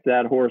picked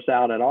that horse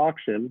out at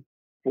auction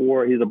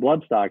he's a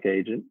bloodstock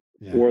agent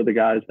for the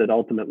guys that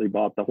ultimately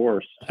bought the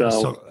horse.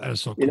 So that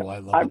is so cool. I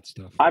love that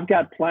stuff. I've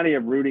got plenty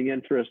of rooting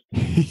interest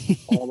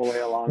all the way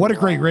along. What a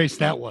great race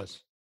that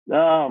was.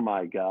 Oh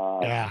my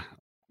God. Yeah.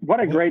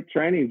 What a great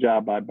training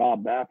job by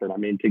Bob Baffert. I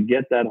mean, to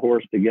get that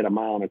horse to get 1.25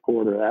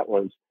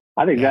 miles,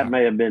 I think that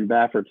may have been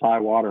Baffert's high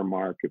water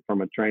mark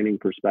from a training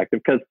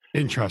perspective, because,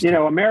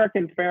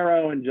 American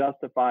Pharoah and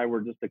Justify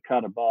were just a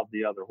cut above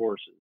the other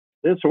horses.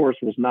 This horse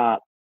was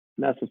not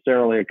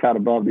necessarily a cut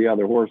above the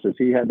other horses.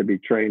 He had to be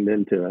trained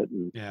into it.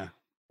 And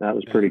that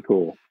was pretty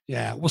cool.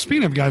 Yeah. Well,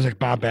 speaking of guys like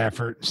Bob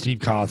Baffert, Steve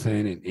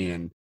Cawthon,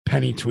 and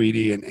Penny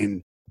Tweedy,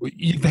 and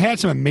you've had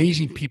some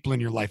amazing people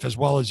in your life, as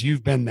well as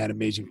you've been that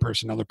amazing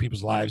person in other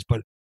people's lives.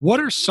 But what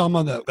are some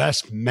of the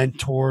best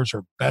mentors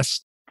or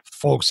best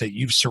folks that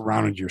you've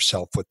surrounded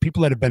yourself with,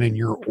 people that have been in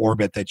your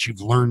orbit that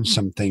you've learned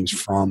some things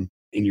from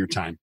in your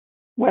time?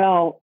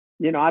 Well,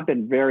 I've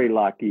been very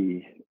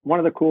lucky. One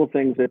of the cool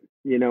things that,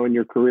 in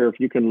your career, if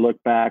you can look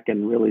back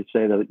and really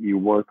say that you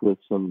worked with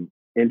some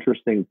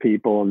interesting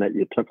people and that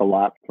you took a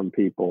lot from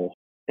people.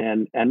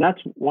 And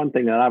that's one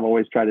thing that I've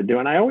always tried to do.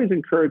 And I always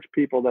encourage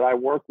people that I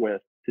work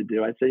with to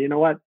do. I say, you know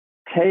what,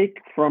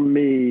 take from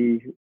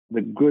me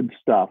the good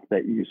stuff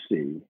that you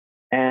see.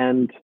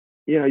 And,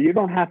 you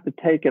don't have to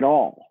take it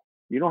all.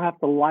 You don't have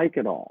to like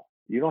it all.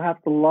 You don't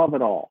have to love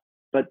it all,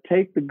 but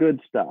take the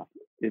good stuff.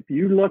 If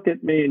you look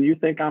at me and you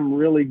think I'm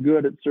really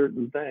good at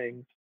certain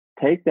things,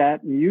 take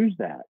that and use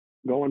that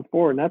going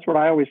forward. And that's what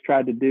I always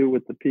tried to do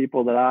with the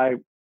people that I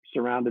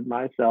surrounded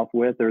myself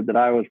with, or that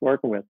I was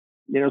working with.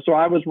 So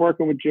I was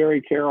working with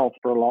Jerry Carroll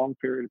for a long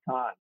period of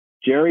time.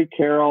 Jerry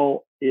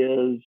Carroll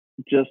is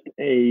just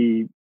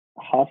a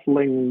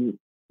hustling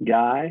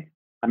guy.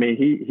 I mean,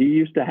 he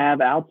used to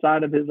have,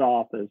 outside of his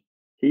office,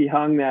 he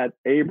hung that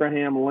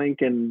Abraham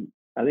Lincoln,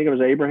 I think it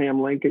was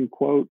Abraham Lincoln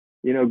quote,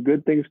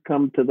 good things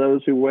come to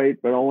those who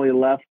wait, but only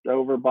left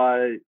over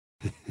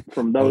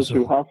from those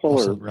who hustle,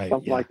 or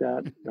something like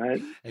that,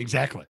 right?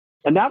 Exactly.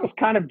 And that was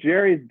kind of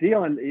Jerry's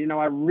deal. And,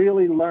 I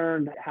really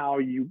learned how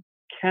you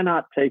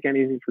cannot take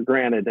anything for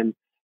granted.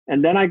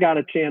 And then I got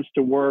a chance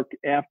to work,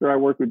 after I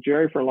worked with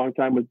Jerry for a long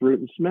time, with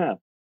Bruton Smith.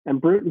 And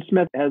Bruton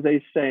Smith has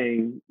a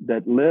saying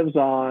that lives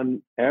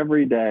on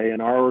every day in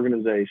our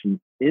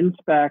organization: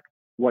 inspect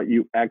what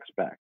you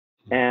expect.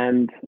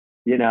 And,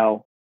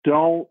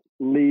 don't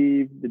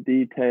leave the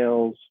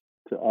details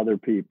to other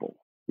people.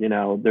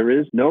 There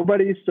is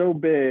nobody so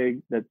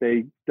big that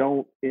they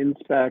don't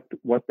inspect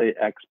what they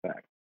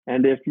expect.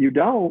 And if you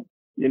don't,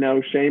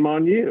 shame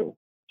on you.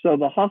 So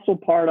the hustle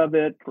part of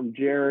it from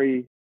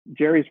Jerry's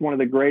one of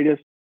the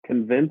greatest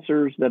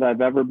convincers that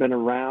I've ever been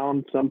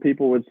around. Some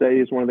people would say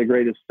he's one of the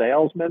greatest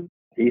salesmen.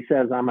 He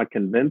says I'm a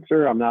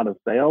convincer, I'm not a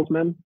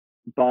salesman,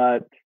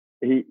 but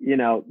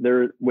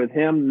there with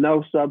him,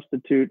 no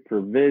substitute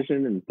for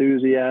vision,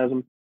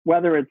 enthusiasm.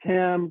 Whether it's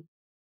him,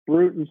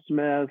 Bruton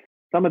Smith,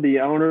 some of the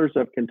owners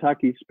of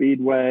Kentucky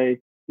Speedway.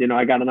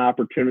 I got an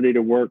opportunity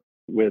to work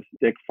with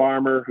Dick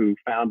Farmer, who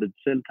founded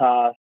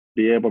Cintas.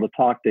 Be able to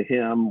talk to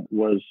him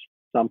was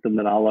something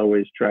that I'll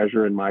always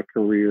treasure in my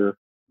career.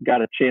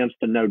 Got a chance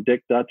to know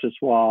Dick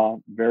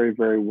Duchossois very,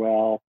 very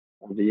well,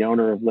 the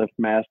owner of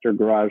LiftMaster,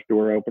 Garage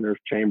Door Openers,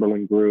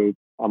 Chamberlain Group,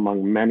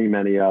 among many,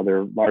 many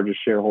other, largest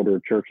shareholder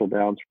of Churchill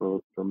Downs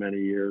for many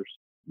years,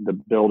 the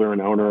builder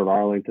and owner of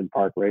Arlington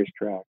Park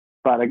Racetrack.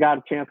 But I got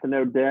a chance to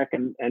know Dick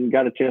and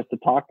got a chance to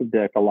talk to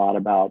Dick a lot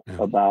about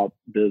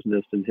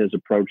business and his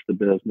approach to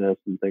business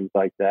and things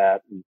like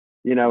that. And,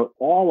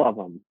 all of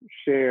them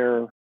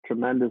share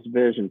tremendous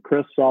vision.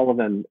 Chris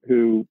Sullivan,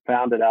 who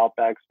founded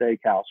Outback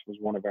Steakhouse, was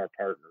one of our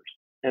partners.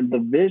 And the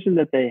vision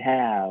that they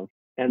have,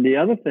 and the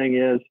other thing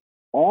is,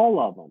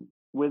 all of them,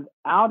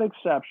 without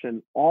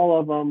exception, all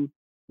of them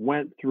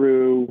went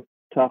through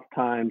tough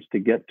times to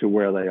get to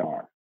where they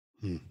are.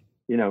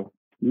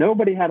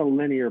 Nobody had a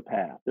linear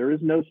path. There is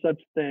no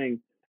such thing.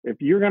 If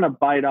you're going to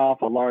bite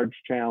off a large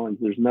challenge,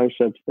 there's no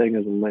such thing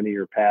as a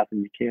linear path,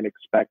 and you can't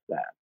expect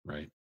that.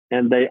 Right.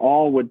 And they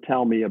all would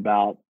tell me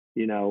about,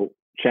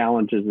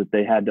 challenges that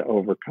they had to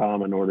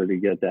overcome in order to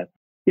get that.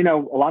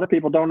 A lot of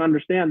people don't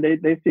understand.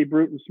 They see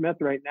Bruton Smith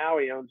right now.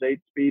 He owns 8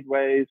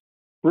 speedways.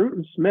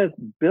 Bruton Smith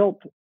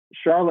built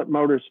Charlotte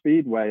Motor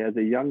Speedway as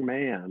a young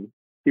man.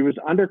 He was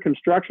under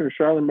construction of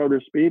Charlotte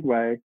Motor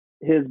Speedway.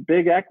 His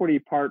big equity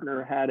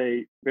partner had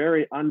a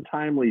very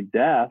untimely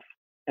death,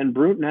 and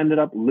Bruton ended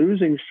up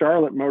losing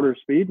Charlotte Motor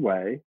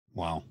Speedway.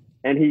 Wow.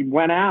 And he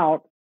went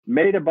out,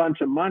 made a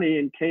bunch of money,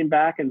 and came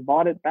back and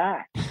bought it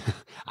back.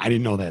 I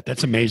didn't know that.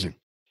 That's amazing.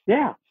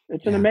 Yeah.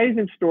 It's an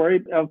amazing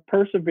story of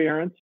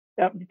perseverance.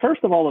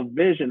 First of all, a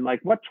vision.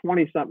 Like, what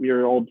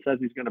 20-something-year-old says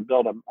he's going to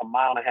build a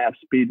 1.5-mile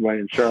speedway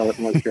in Charlotte,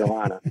 North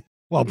Carolina?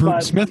 Well,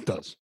 Bruton Smith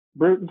does.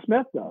 Bruton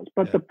Smith does.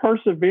 But the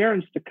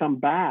perseverance to come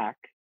back.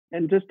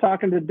 And just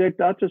talking to Dick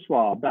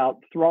Duchossois about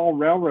Thrall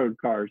Railroad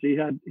cars. He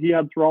had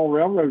Thrall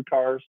Railroad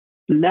cars.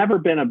 Never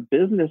been a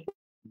business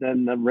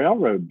than the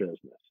railroad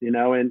business.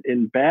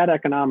 In bad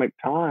economic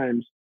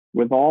times,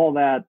 with all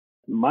that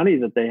money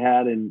that they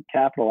had in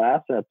capital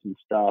assets and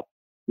stuff,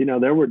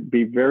 there would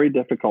be very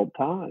difficult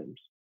times.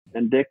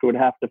 And Dick would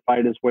have to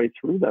fight his way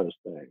through those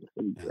things.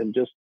 And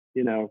just,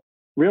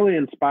 really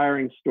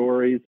inspiring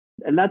stories.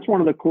 And that's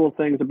one of the cool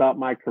things about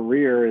my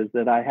career is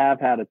that I have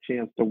had a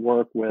chance to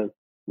work with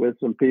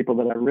some people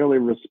that I really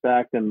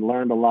respect and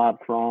learned a lot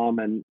from,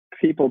 and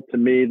people to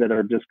me that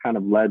are just kind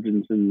of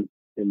legends in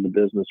the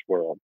business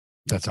world.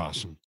 That's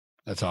awesome.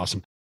 That's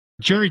awesome.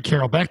 Jerry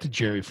Carroll, back to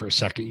Jerry for a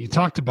second. You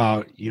talked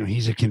about,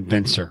 he's a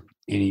convincer,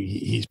 and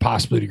he's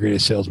possibly the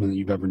greatest salesman that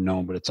you've ever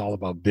known, but it's all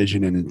about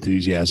vision and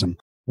enthusiasm.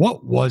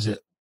 What was it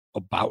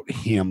about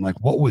him? Like,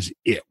 what was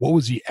it? What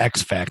was the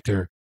X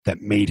factor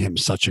that made him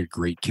such a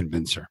great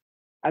convincer?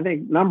 I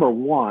think number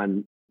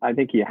one, I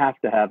think you have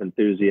to have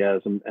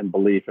enthusiasm and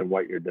belief in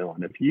what you're doing.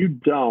 If you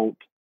don't,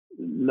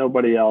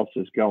 nobody else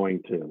is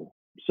going to.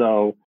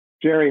 So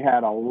Jerry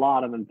had a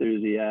lot of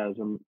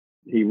enthusiasm.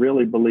 He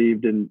really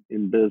believed in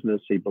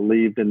business. He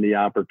believed in the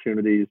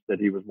opportunities that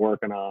he was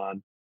working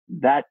on.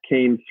 That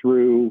came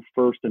through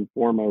first and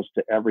foremost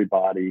to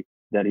everybody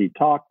that he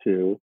talked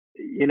to.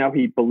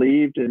 He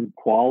believed in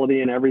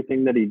quality in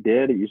everything that he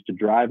did. It used to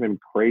drive him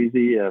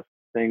crazy if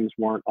things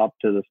weren't up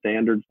to the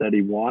standards that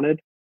he wanted.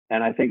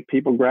 And I think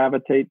people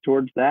gravitate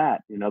towards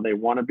that. They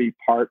want to be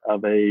part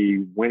of a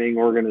winning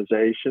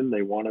organization.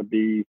 They want to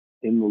be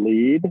in the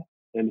lead.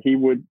 And he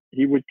would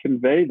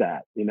convey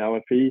that.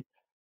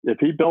 If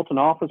he built an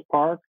office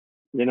park,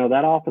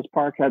 that office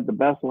park had the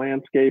best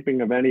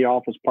landscaping of any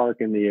office park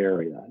in the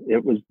area.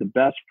 It was the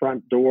best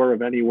front door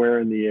of anywhere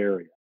in the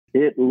area.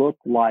 It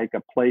looked like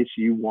a place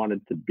you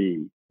wanted to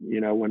be.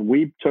 When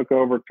we took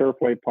over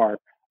Turfway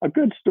Park, a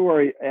good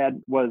story,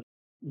 Ed, was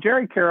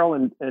Jerry Carroll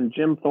and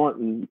Jim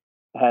Thornton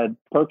had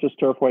purchased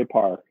Turfway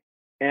Park,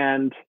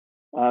 and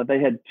they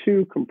had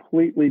 2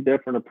 completely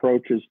different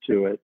approaches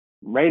to it.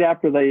 Right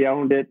after they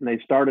owned it and they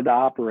started to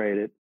operate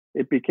it,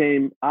 it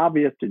became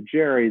obvious to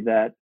Jerry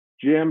that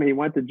he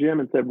went to Jim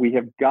and said, we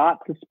have got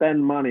to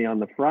spend money on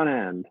the front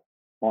end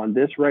on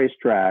this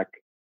racetrack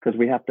because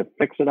we have to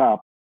fix it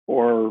up,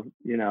 or,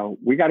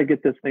 we got to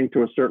get this thing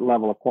to a certain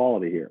level of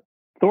quality here.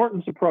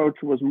 Thornton's approach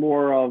was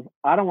more of,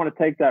 I don't want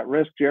to take that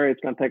risk, Jerry. It's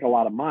going to take a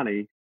lot of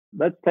money.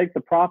 Let's take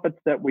the profits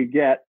that we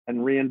get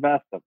and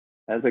reinvest them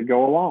as they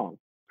go along.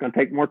 It's going to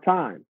take more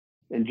time.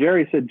 And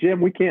Jerry said, Jim,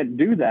 we can't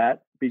do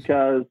that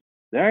because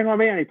there ain't going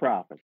to be any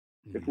profit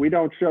if we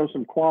don't show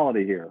some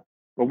quality here.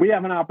 But we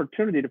have an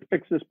opportunity to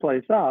fix this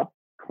place up,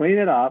 clean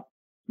it up,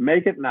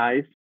 make it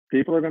nice.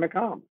 People are going to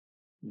come.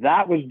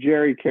 That was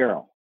Jerry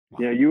Carroll.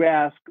 You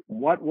ask,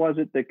 what was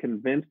it that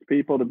convinced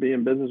people to be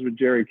in business with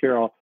Jerry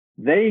Carroll?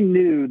 They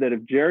knew that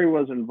if Jerry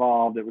was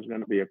involved, it was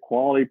going to be a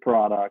quality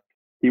product.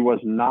 He was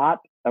not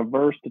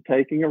averse to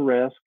taking a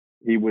risk.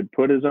 He would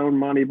put his own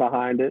money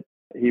behind it.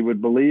 He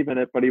would believe in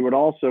it, but he would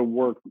also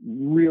work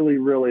really,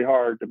 really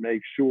hard to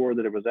make sure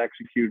that it was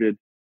executed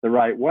the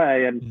right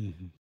way.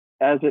 And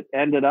as it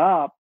ended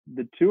up,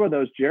 the two of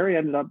those, Jerry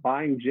ended up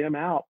buying Jim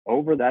out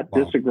over that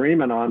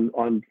disagreement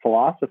on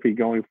philosophy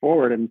going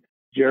forward. And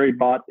Jerry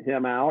bought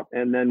him out.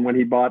 And then when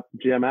he bought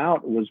Jim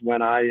out was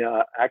when I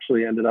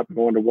actually ended up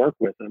going to work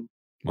with him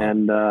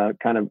and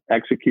kind of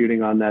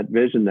executing on that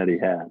vision that he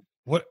had.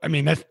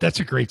 That's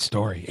a great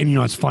story. And,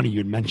 it's funny, you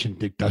had mentioned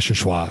Dick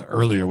Duchossois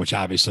earlier, which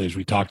obviously, as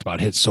we talked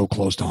about, hits so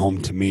close to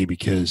home to me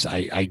because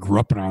I grew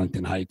up in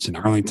Arlington Heights, and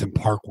Arlington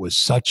Park was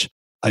such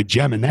a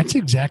gem. And that's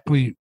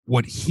exactly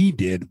what he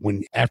did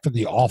after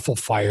the awful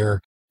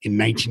fire in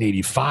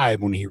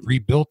 1985, when he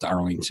rebuilt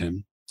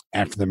Arlington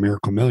after the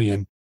Miracle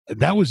Million.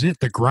 That was it.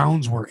 The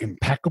grounds were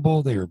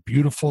impeccable. They were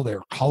beautiful. They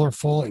were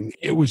colorful. And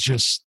it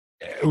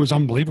was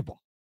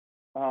unbelievable.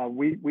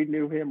 We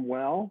knew him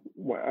well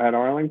at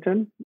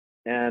Arlington.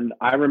 And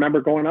I remember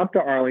going up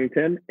to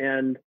Arlington,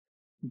 and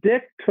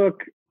Dick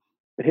took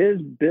his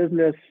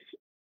business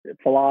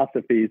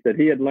philosophies that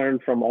he had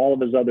learned from all of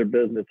his other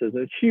businesses,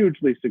 a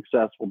hugely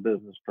successful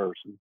business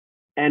person.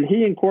 And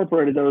he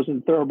incorporated those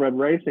in thoroughbred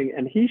racing,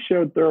 and he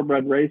showed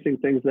thoroughbred racing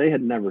things they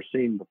had never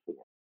seen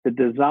before. The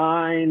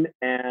design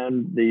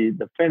and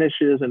the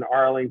finishes in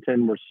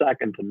Arlington were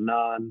second to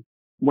none.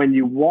 When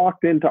you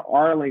walked into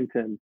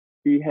Arlington,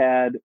 he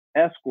had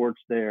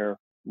escorts there,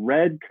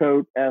 red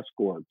coat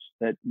escorts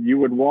that you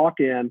would walk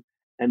in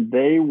and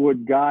they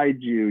would guide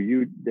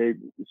you. They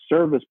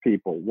service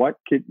people. What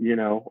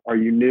are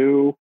you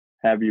new?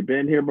 Have you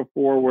been here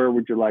before? Where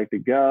would you like to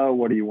go?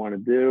 What do you want to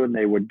do? And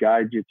they would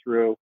guide you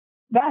through.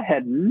 That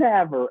had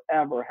never,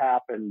 ever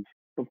happened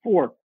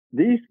before.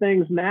 These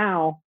things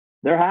now,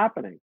 they're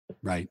happening.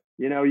 Right.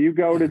 You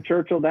go to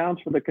Churchill Downs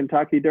for the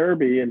Kentucky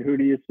Derby, and who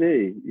do you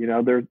see?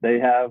 They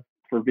have,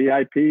 for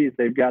VIPs,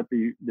 they've got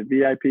the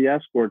VIP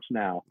escorts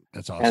now.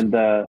 That's awesome. And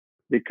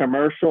the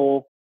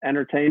commercial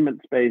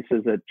entertainment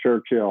spaces at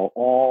Churchill,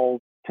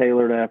 all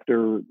tailored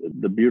after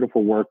the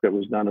beautiful work that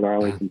was done at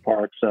Arlington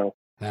Park. So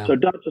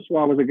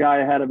Duchossois was a guy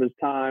ahead of his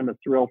time. A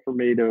thrill for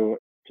me to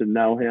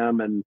know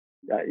him, and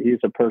he's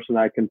a person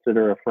I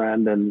consider a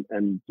friend,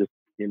 and just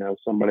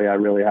somebody I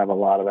really have a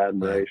lot of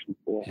admiration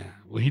for. Yeah.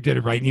 Well, he did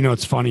it right.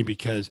 It's funny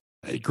because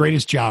the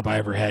greatest job I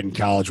ever had in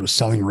college was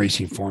selling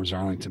racing forms at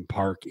Arlington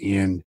Park.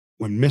 And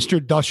when Mr.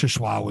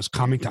 Duchossois was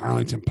coming to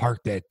Arlington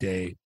Park that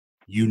day,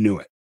 you knew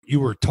it. You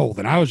were told.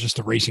 And I was just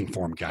a racing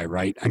form guy,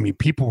 right?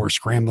 People were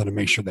scrambling to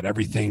make sure that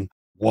everything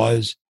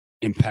was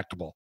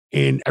impeccable.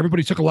 And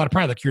everybody took a lot of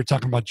pride. Like you were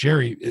talking about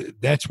Jerry,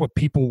 that's what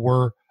people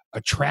were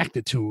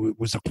attracted to. It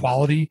was the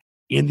quality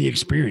and the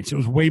experience. It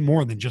was way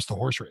more than just a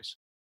horse race.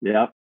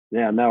 Yeah.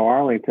 Yeah, no,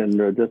 Arlington,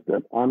 they're just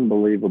an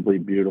unbelievably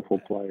beautiful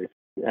place,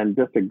 and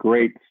just a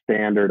great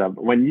standard of,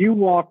 when you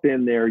walked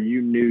in there,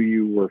 you knew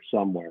you were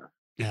somewhere.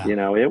 Yeah.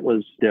 It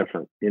was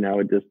different. It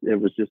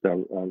was just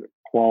a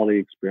quality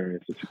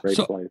experience. It's a great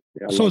place.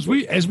 Yeah, so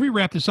as we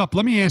wrap this up,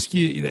 let me ask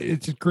you,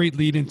 it's a great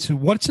lead into,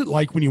 what's it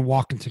like when you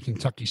walk into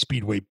Kentucky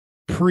Speedway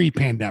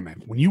pre-pandemic?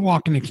 When you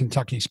walk into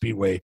Kentucky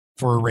Speedway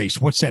for a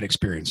race, what's that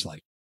experience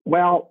like?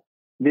 Well,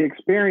 the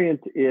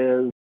experience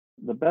is,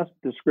 the best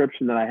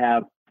description that I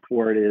have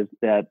for it is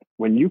that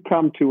when you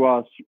come to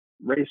us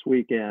race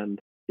weekend,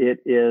 it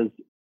is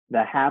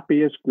the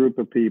happiest group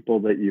of people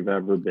that you've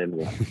ever been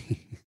with.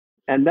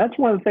 And that's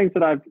one of the things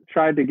that I've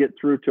tried to get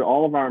through to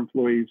all of our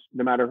employees,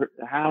 no matter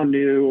how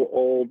new,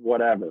 old,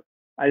 whatever.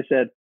 I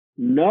said,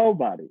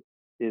 nobody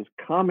is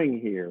coming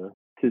here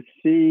to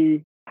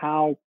see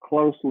how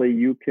closely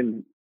you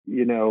can,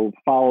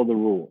 follow the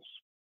rules.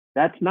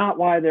 That's not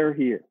why they're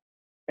here.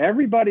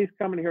 Everybody's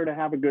coming here to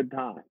have a good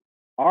time.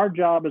 Our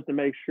job is to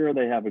make sure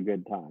they have a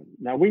good time.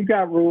 Now, we've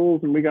got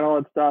rules and we got all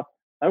that stuff.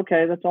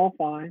 Okay, that's all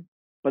fine.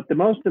 But the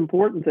most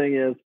important thing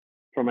is,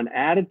 from an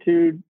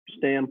attitude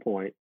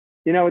standpoint,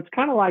 it's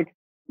kind of like,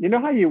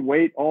 how you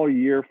wait all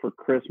year for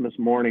Christmas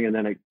morning and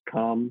then it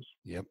comes?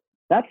 Yep.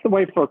 That's the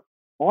way for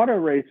auto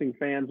racing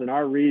fans in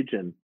our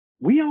region.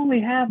 We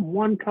only have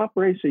one cup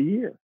race a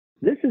year.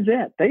 This is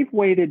it. They've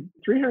waited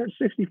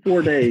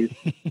 364 days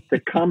to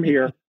come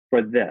here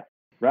for this,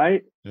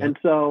 right? Yep. And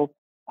so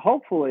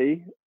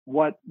hopefully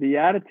what the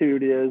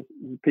attitude is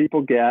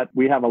people get,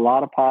 we have a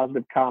lot of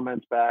positive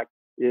comments back,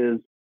 is,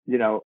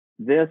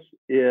 this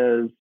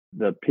is,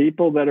 the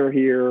people that are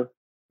here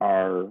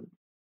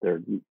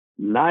they're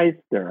nice,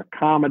 they're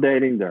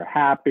accommodating, they're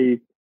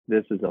happy.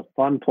 This is a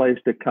fun place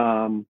to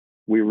come.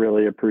 We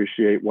really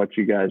appreciate what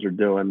you guys are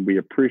doing. We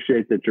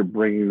appreciate that you're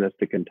bringing this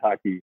to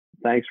Kentucky.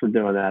 Thanks for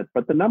doing that.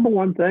 But the number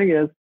one thing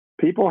is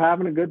people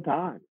having a good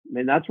time.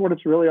 That's what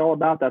it's really all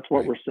about. That's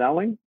what we're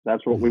selling.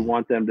 That's what we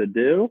want them to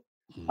do.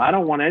 I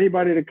don't want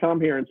anybody to come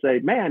here and say,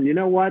 man, you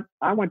know what?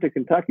 I went to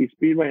Kentucky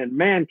Speedway and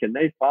man, can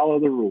they follow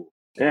the rules?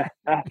 Yeah,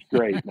 that's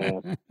great,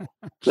 man.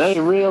 They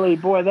really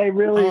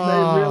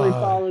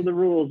follow the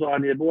rules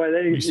on you. Boy,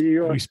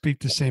 we speak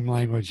the same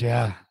language.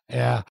 Yeah.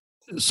 Yeah.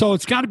 So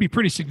it's got to be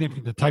pretty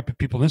significant, the type of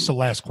people. This is the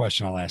last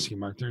question I'll ask you,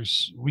 Mark.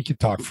 We could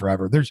talk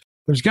forever. There's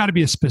got to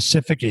be a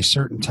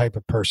certain type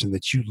of person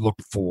that you look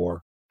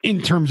for in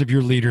terms of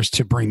your leaders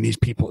to bring these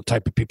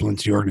type of people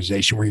into the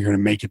organization where you're going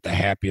to make it the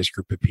happiest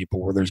group of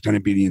people, where there's going to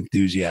be the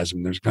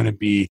enthusiasm, there's going to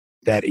be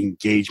that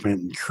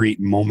engagement and create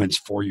moments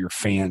for your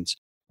fans.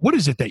 What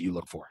is it that you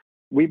look for?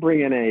 We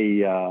bring in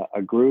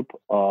a group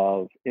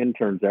of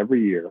interns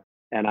every year,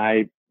 and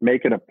I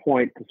make it a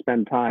point to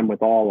spend time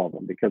with all of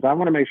them because I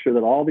want to make sure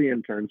that all the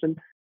interns, and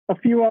a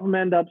few of them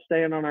end up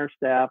staying on our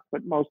staff,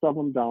 but most of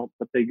them don't,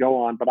 but they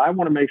go on. But I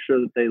want to make sure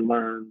that they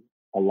learn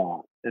a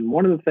lot. And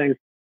one of the things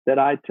that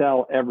I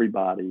tell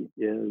everybody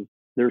is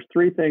there's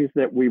 3 things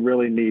that we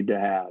really need to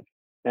have.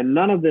 And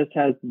none of this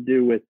has to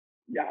do with,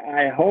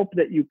 I hope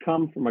that you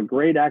come from a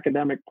great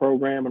academic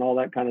program and all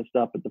that kind of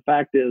stuff. But the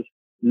fact is,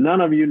 none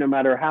of you, no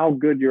matter how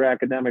good your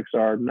academics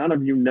are, none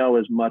of you know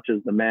as much as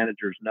the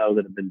managers know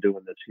that have been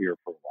doing this here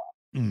for a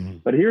while. Mm-hmm.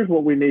 But here's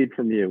what we need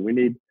from you.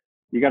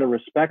 You got to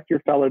respect your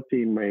fellow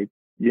teammates.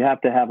 You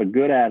have to have a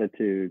good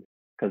attitude,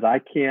 because I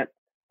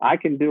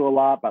can do a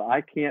lot, but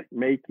I can't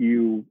make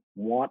you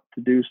want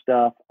to do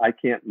stuff. I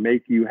can't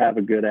make you have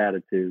a good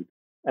attitude.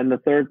 And the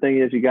third thing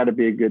is you got to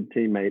be a good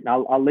teammate. And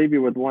I'll leave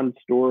you with one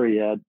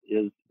story, Ed,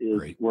 is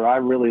where I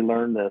really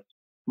learned this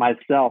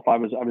myself. I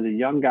was a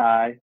young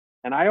guy.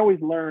 And I always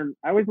learn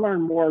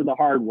more the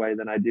hard way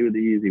than I do the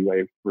easy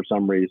way for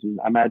some reason.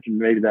 I imagine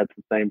maybe that's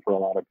the same for a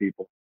lot of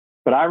people.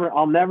 But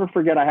I'll never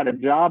forget, I had a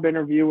job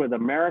interview with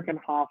American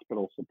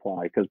Hospital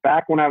Supply, because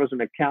back when I was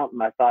an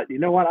accountant, I thought, you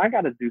know what, I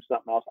got to do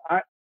something else.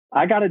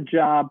 I got a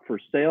job for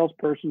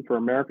salesperson for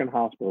American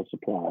Hospital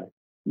Supply.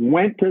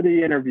 Went to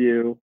the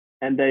interview,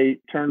 and they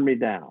turned me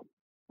down.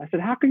 I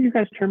said, how can you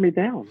guys turn me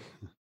down?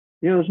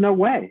 There's no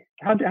way.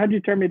 How'd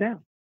you turn me down?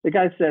 The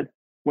guy said,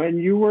 when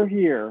you were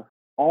here,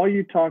 all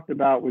you talked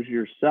about was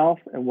yourself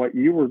and what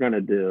you were going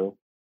to do,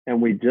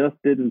 and we just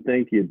didn't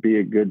think you'd be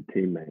a good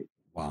teammate.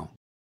 Wow.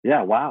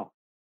 Yeah, wow.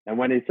 And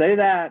when they say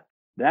that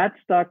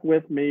stuck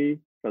with me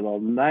for the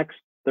next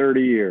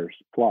 30 years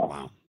plus.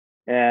 Wow.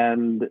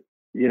 And,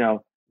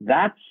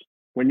 that's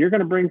when you're going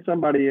to bring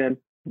somebody in,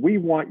 we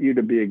want you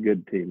to be a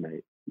good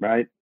teammate,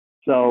 right?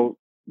 So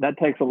that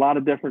takes a lot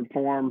of different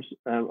forms.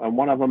 And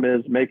one of them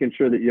is making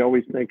sure that you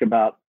always think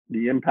about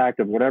the impact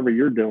of whatever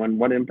you're doing.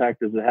 What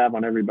impact does it have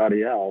on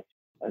everybody else,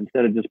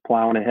 instead of just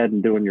plowing ahead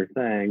and doing your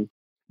thing?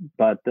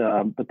 But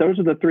those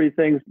are the 3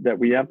 things that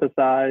we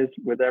emphasize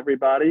with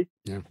everybody.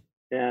 Yeah.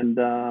 And,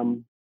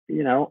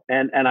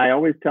 and I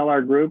always tell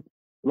our group,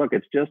 look,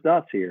 it's just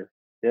us here.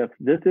 If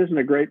this isn't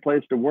a great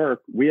place to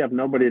work, we have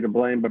nobody to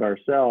blame but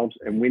ourselves.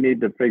 And we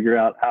need to figure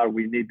out how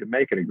we need to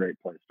make it a great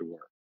place to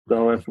work.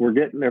 So if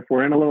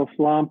we're in a little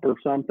slump or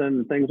something,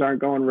 and things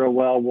aren't going real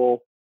well,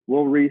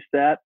 we'll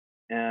reset.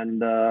 And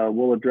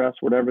we'll address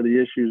whatever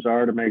the issues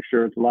are to make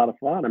sure it's a lot of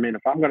fun. I mean,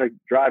 if I'm going to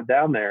drive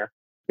down there,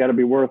 it's got to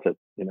be worth it.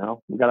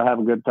 We've got to have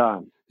a good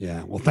time.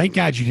 Yeah. Well, thank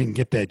God you didn't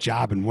get that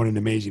job, and what an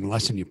amazing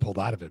lesson you pulled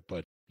out of it.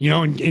 But,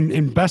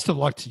 and best of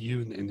luck to you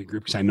and the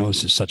group, because I know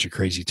this is such a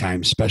crazy time,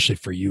 especially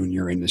for you and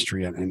your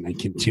industry, and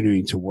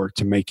continuing to work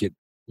to make it,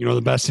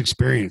 the best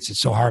experience.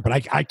 It's so hard, but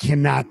I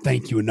cannot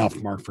thank you enough,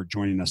 Mark, for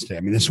joining us today. I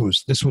mean, this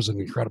was an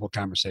incredible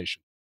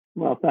conversation.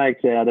 Well,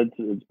 thanks, Ed.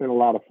 It's been a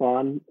lot of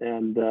fun.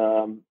 And,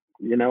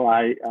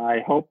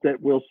 I hope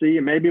that we'll see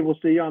you. Maybe we'll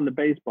see you on the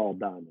baseball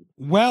diamond.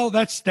 Well,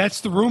 that's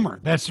the rumor.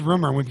 That's the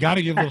rumor. We've got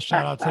to give a little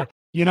shout out to,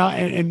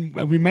 and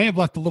we may have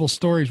left a little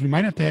stories. We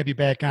might have to have you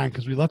back on,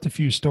 because we left a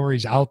few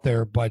stories out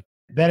there, but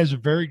that is a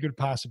very good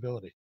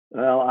possibility.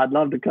 Well, I'd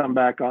love to come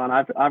back on.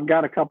 I've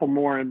got a couple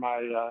more in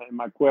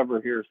my quiver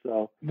here.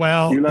 So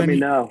well, you let me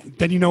know.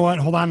 Then you know what?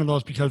 Hold on to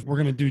those, because we're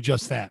going to do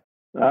just that.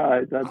 All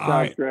right. That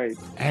sounds great.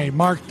 Hey,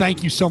 Mark,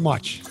 thank you so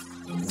much.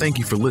 Thank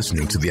you for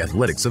listening to The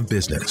Athletics of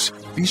Business.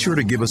 Be sure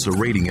to give us a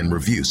rating and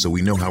review so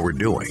we know how we're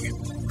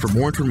doing. For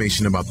more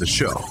information about the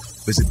show,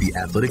 visit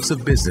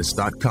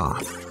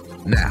theathleticsofbusiness.com.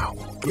 Now,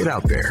 get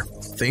out there,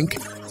 think,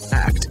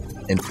 act,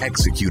 and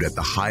execute at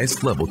the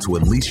highest level to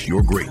unleash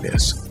your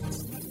greatness.